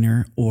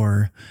designer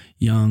or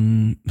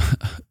young,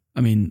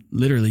 I mean,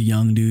 literally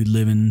young dude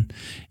living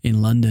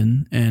in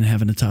London and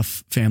having a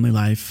tough family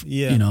life,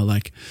 you know,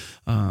 like,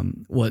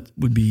 what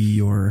would be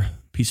your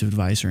piece of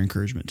advice or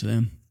encouragement to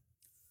them?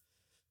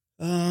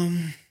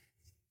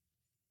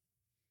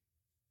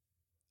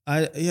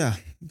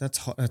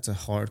 That's a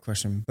hard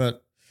question,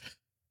 but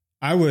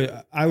I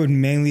would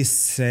mainly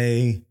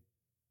say,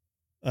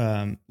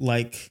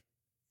 like,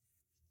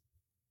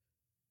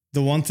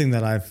 the one thing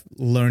that I've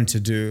learned to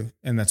do,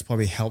 and that's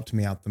probably helped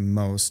me out the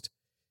most,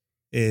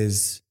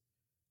 is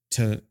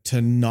to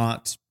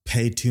not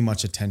pay too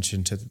much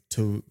attention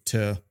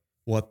to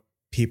what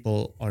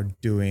people are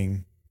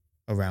doing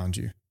around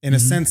you. In a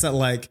sense that,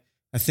 like,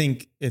 I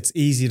think it's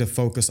easy to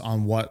focus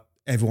on what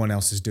everyone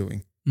else is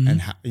doing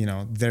and how, you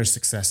know, their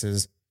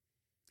successes,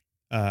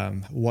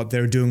 what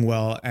they're doing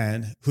well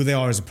and who they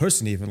are as a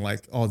person, even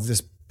like, oh,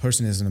 this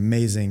person is an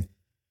amazing,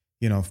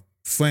 you know,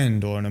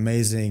 friend or an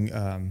amazing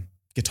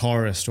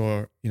guitarist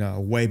or, you know,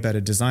 a way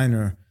better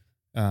designer.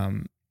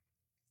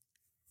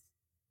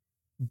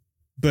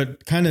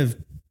 But kind of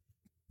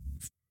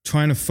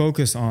trying to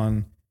focus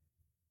on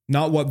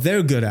not what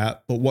they're good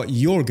at, but what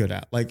you're good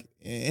at. Like,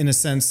 in a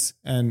sense,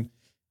 and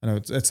I know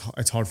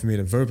it's hard for me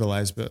to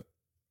verbalize, but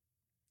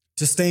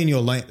to stay in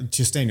your lane,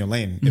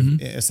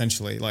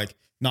 essentially, like,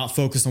 not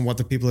focus on what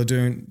the people are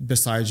doing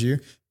besides you,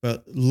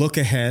 but look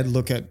ahead,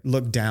 look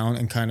down,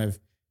 and kind of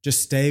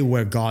just stay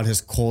where God has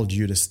called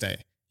you to stay.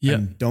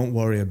 And don't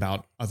worry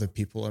about other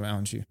people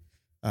around you.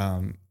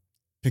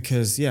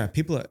 Because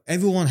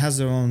everyone has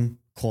their own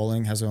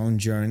calling, has their own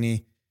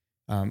journey.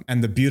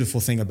 And the beautiful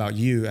thing about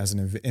you as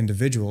an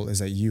individual is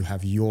that you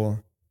have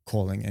your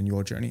calling and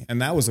your journey. And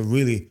that was a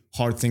really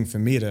hard thing for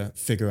me to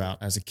figure out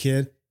as a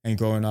kid and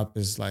growing up.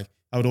 Is like,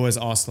 I would always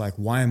ask, like,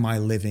 why am I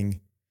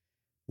living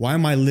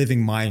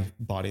my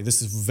body?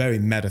 This is very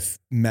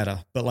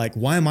meta, but like,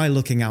 why am I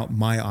looking out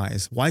my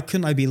eyes? Why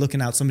couldn't I be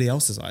looking out somebody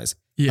else's eyes?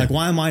 Like,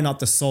 why am I not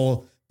the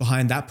soul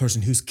behind that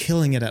person who's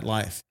killing it at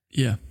life?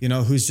 You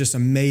know, who's just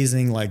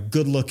amazing, like,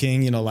 good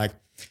looking, you know, like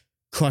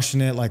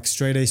crushing it, like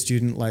straight A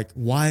student. Like,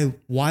 why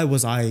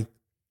was I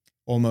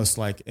almost,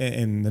 like,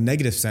 in the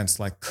negative sense,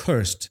 like,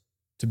 cursed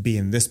to be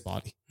in this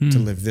body, to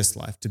live this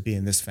life, to be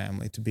in this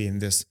family, to be in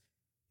this,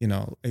 you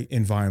know,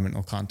 environment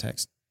or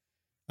context?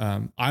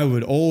 I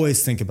would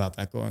always think about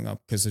that growing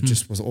up because it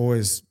just was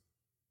always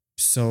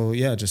so,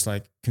 just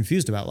like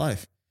confused about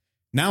life.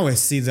 Now I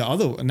see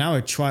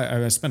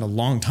I spent a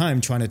long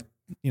time trying to,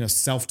 you know,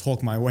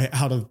 self-talk my way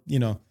out of, you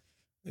know,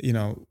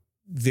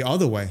 the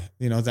other way,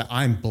 you know, that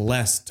I'm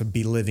blessed to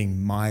be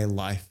living my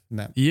life and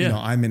that, you know,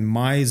 I'm in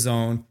my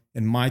zone,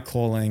 in my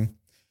calling,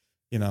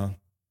 you know,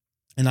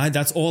 And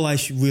that's all I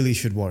really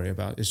should worry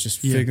about, is just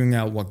figuring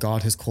out what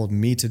God has called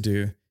me to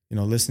do,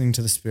 listening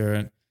to the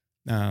Spirit,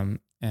 and,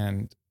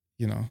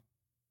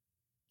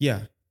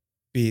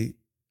 be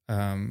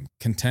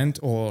content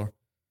or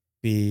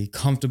be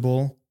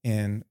comfortable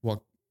in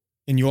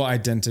your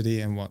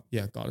identity and what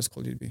God has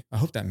called you to be. I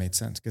hope that made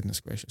sense. Goodness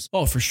gracious.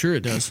 Oh, for sure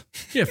it does.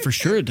 Yeah, for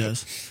sure it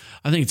does.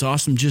 I think it's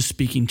awesome just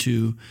speaking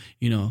to,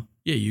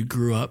 you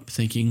grew up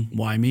thinking,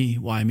 why me?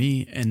 Why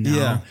me? And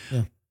now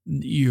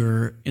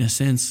you're, in a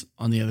sense,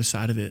 on the other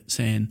side of it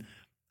saying,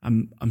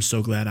 I'm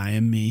so glad I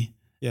am me.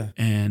 Yeah.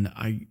 And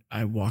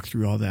I walk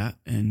through all that,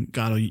 and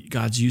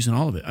God's using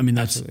all of it. I mean,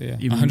 that's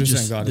even 100%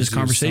 just God this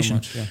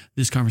conversation, so much,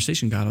 this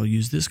conversation, God will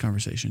use this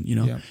conversation,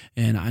 Yeah.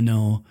 And I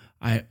know,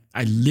 I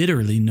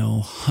literally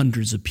know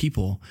hundreds of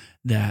people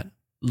that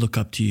look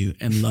up to you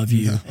and love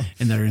you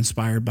and that are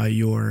inspired by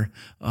your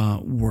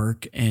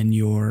work and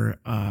your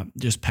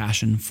just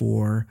passion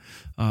for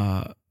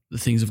the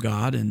things of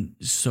God. And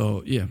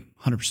so, 100%.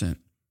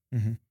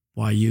 Mm-hmm.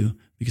 Why you?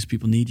 Because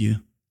people need you.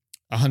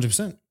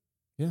 100%.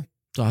 Yeah.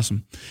 It's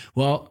awesome.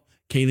 Well,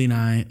 Kaylee and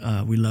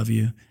I, we love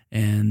you,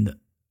 and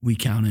we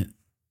count it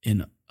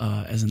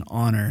as an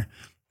honor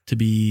to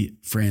be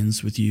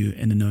friends with you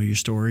and to know your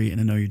story and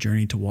to know your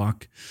journey, to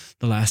walk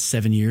the last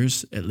 7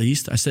 years at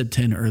least. I said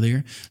 10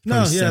 earlier.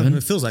 No, 7.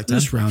 It feels like 10.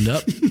 Just round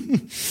up.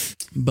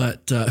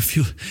 But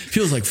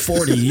feels like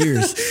 40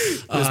 years.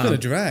 It's been a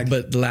drag.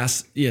 But the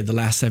last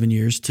 7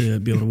 years to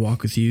be able to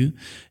walk with you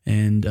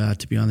and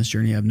to be on this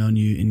journey. I've known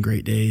you in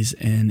great days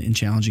and in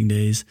challenging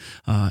days,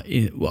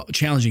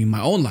 challenging in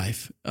my own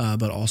life,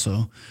 but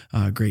also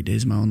great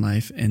days in my own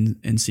life,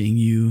 and seeing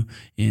you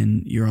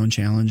in your own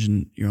challenge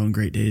and your own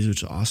great days,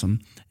 which is awesome.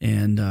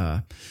 And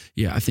I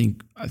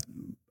think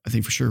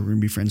for sure we're going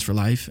to be friends for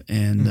life.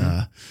 And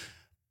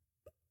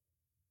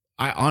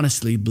I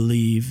honestly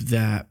believe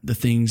that the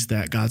things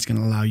that God's going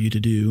to allow you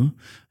to do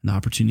and the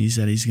opportunities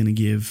that he's going to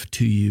give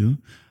to you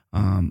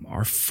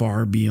are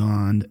far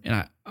beyond.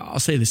 And I'll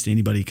say this to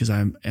anybody, because I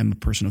am a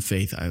person of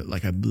faith.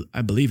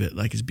 I believe it,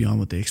 like it's beyond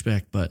what they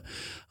expect. But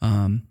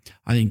I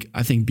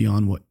think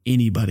beyond what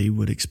anybody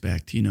would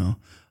expect.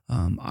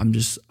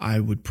 I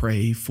would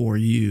pray for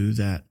you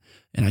that,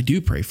 and I do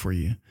pray for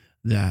you,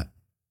 that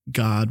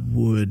God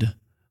would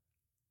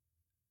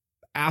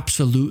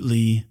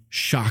absolutely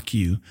shock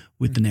you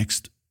with the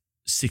next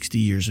 60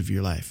 years of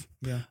your life.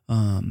 Yeah.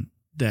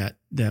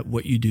 That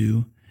what you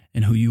do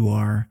and who you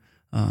are,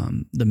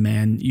 the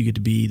man you get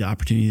to be, the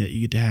opportunity that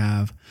you get to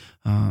have,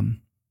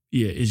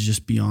 is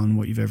just beyond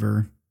what you've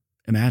ever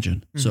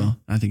imagined. Mm-hmm. So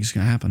I think it's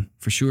going to happen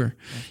for sure.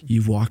 Awesome.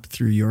 You've walked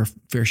through your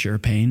fair share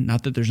of pain.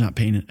 Not that there's not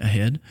pain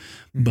ahead,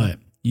 but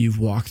you've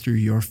walked through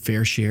your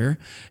fair share.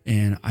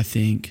 And I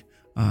think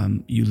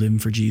you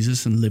live for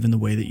Jesus and live in the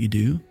way that you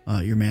do.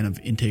 You're a man of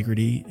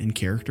integrity and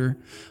character,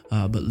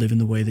 but live in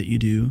the way that you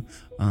do.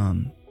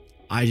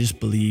 I just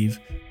believe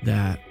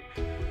that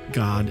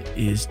God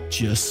is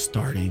just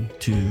starting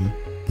to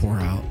pour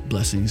out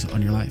blessings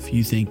on your life.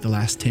 You think the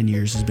last 10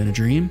 years has been a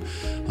dream.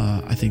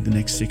 I think the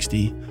next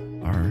 60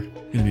 are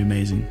going to be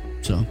amazing.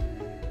 So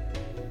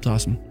it's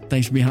awesome.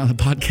 Thanks for being on the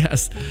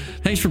podcast.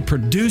 Thanks for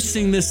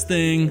producing this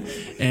thing.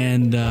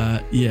 And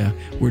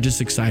we're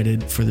just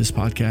excited for this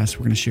podcast.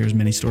 We're going to share as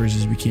many stories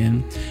as we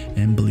can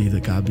and believe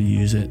that God will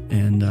use it.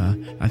 And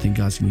I think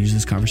God's going to use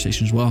this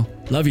conversation as well.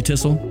 Love you,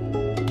 Tyssul.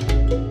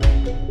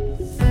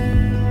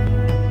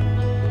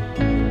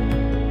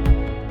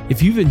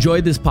 If you've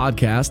enjoyed this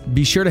podcast,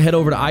 be sure to head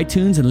over to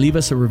iTunes and leave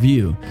us a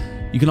review.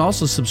 You can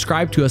also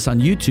subscribe to us on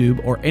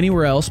YouTube or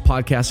anywhere else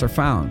podcasts are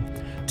found.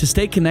 To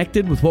stay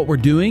connected with what we're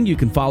doing, you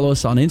can follow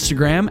us on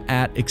Instagram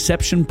at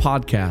Exception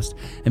Podcast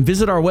and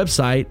visit our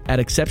website at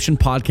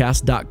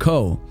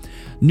exceptionpodcast.co.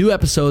 New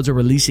episodes are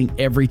releasing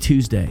every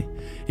Tuesday.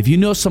 If you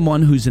know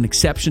someone who's an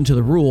exception to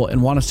the rule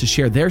and want us to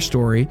share their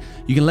story,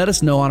 you can let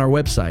us know on our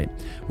website.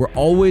 We're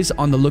always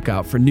on the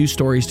lookout for new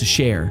stories to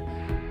share.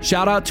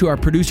 Shout out to our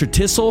producer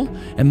Tyssul,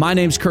 and my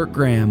name's Kirk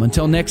Graham.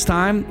 Until next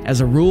time, as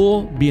a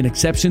rule, be an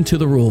exception to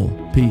the rule.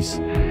 Peace.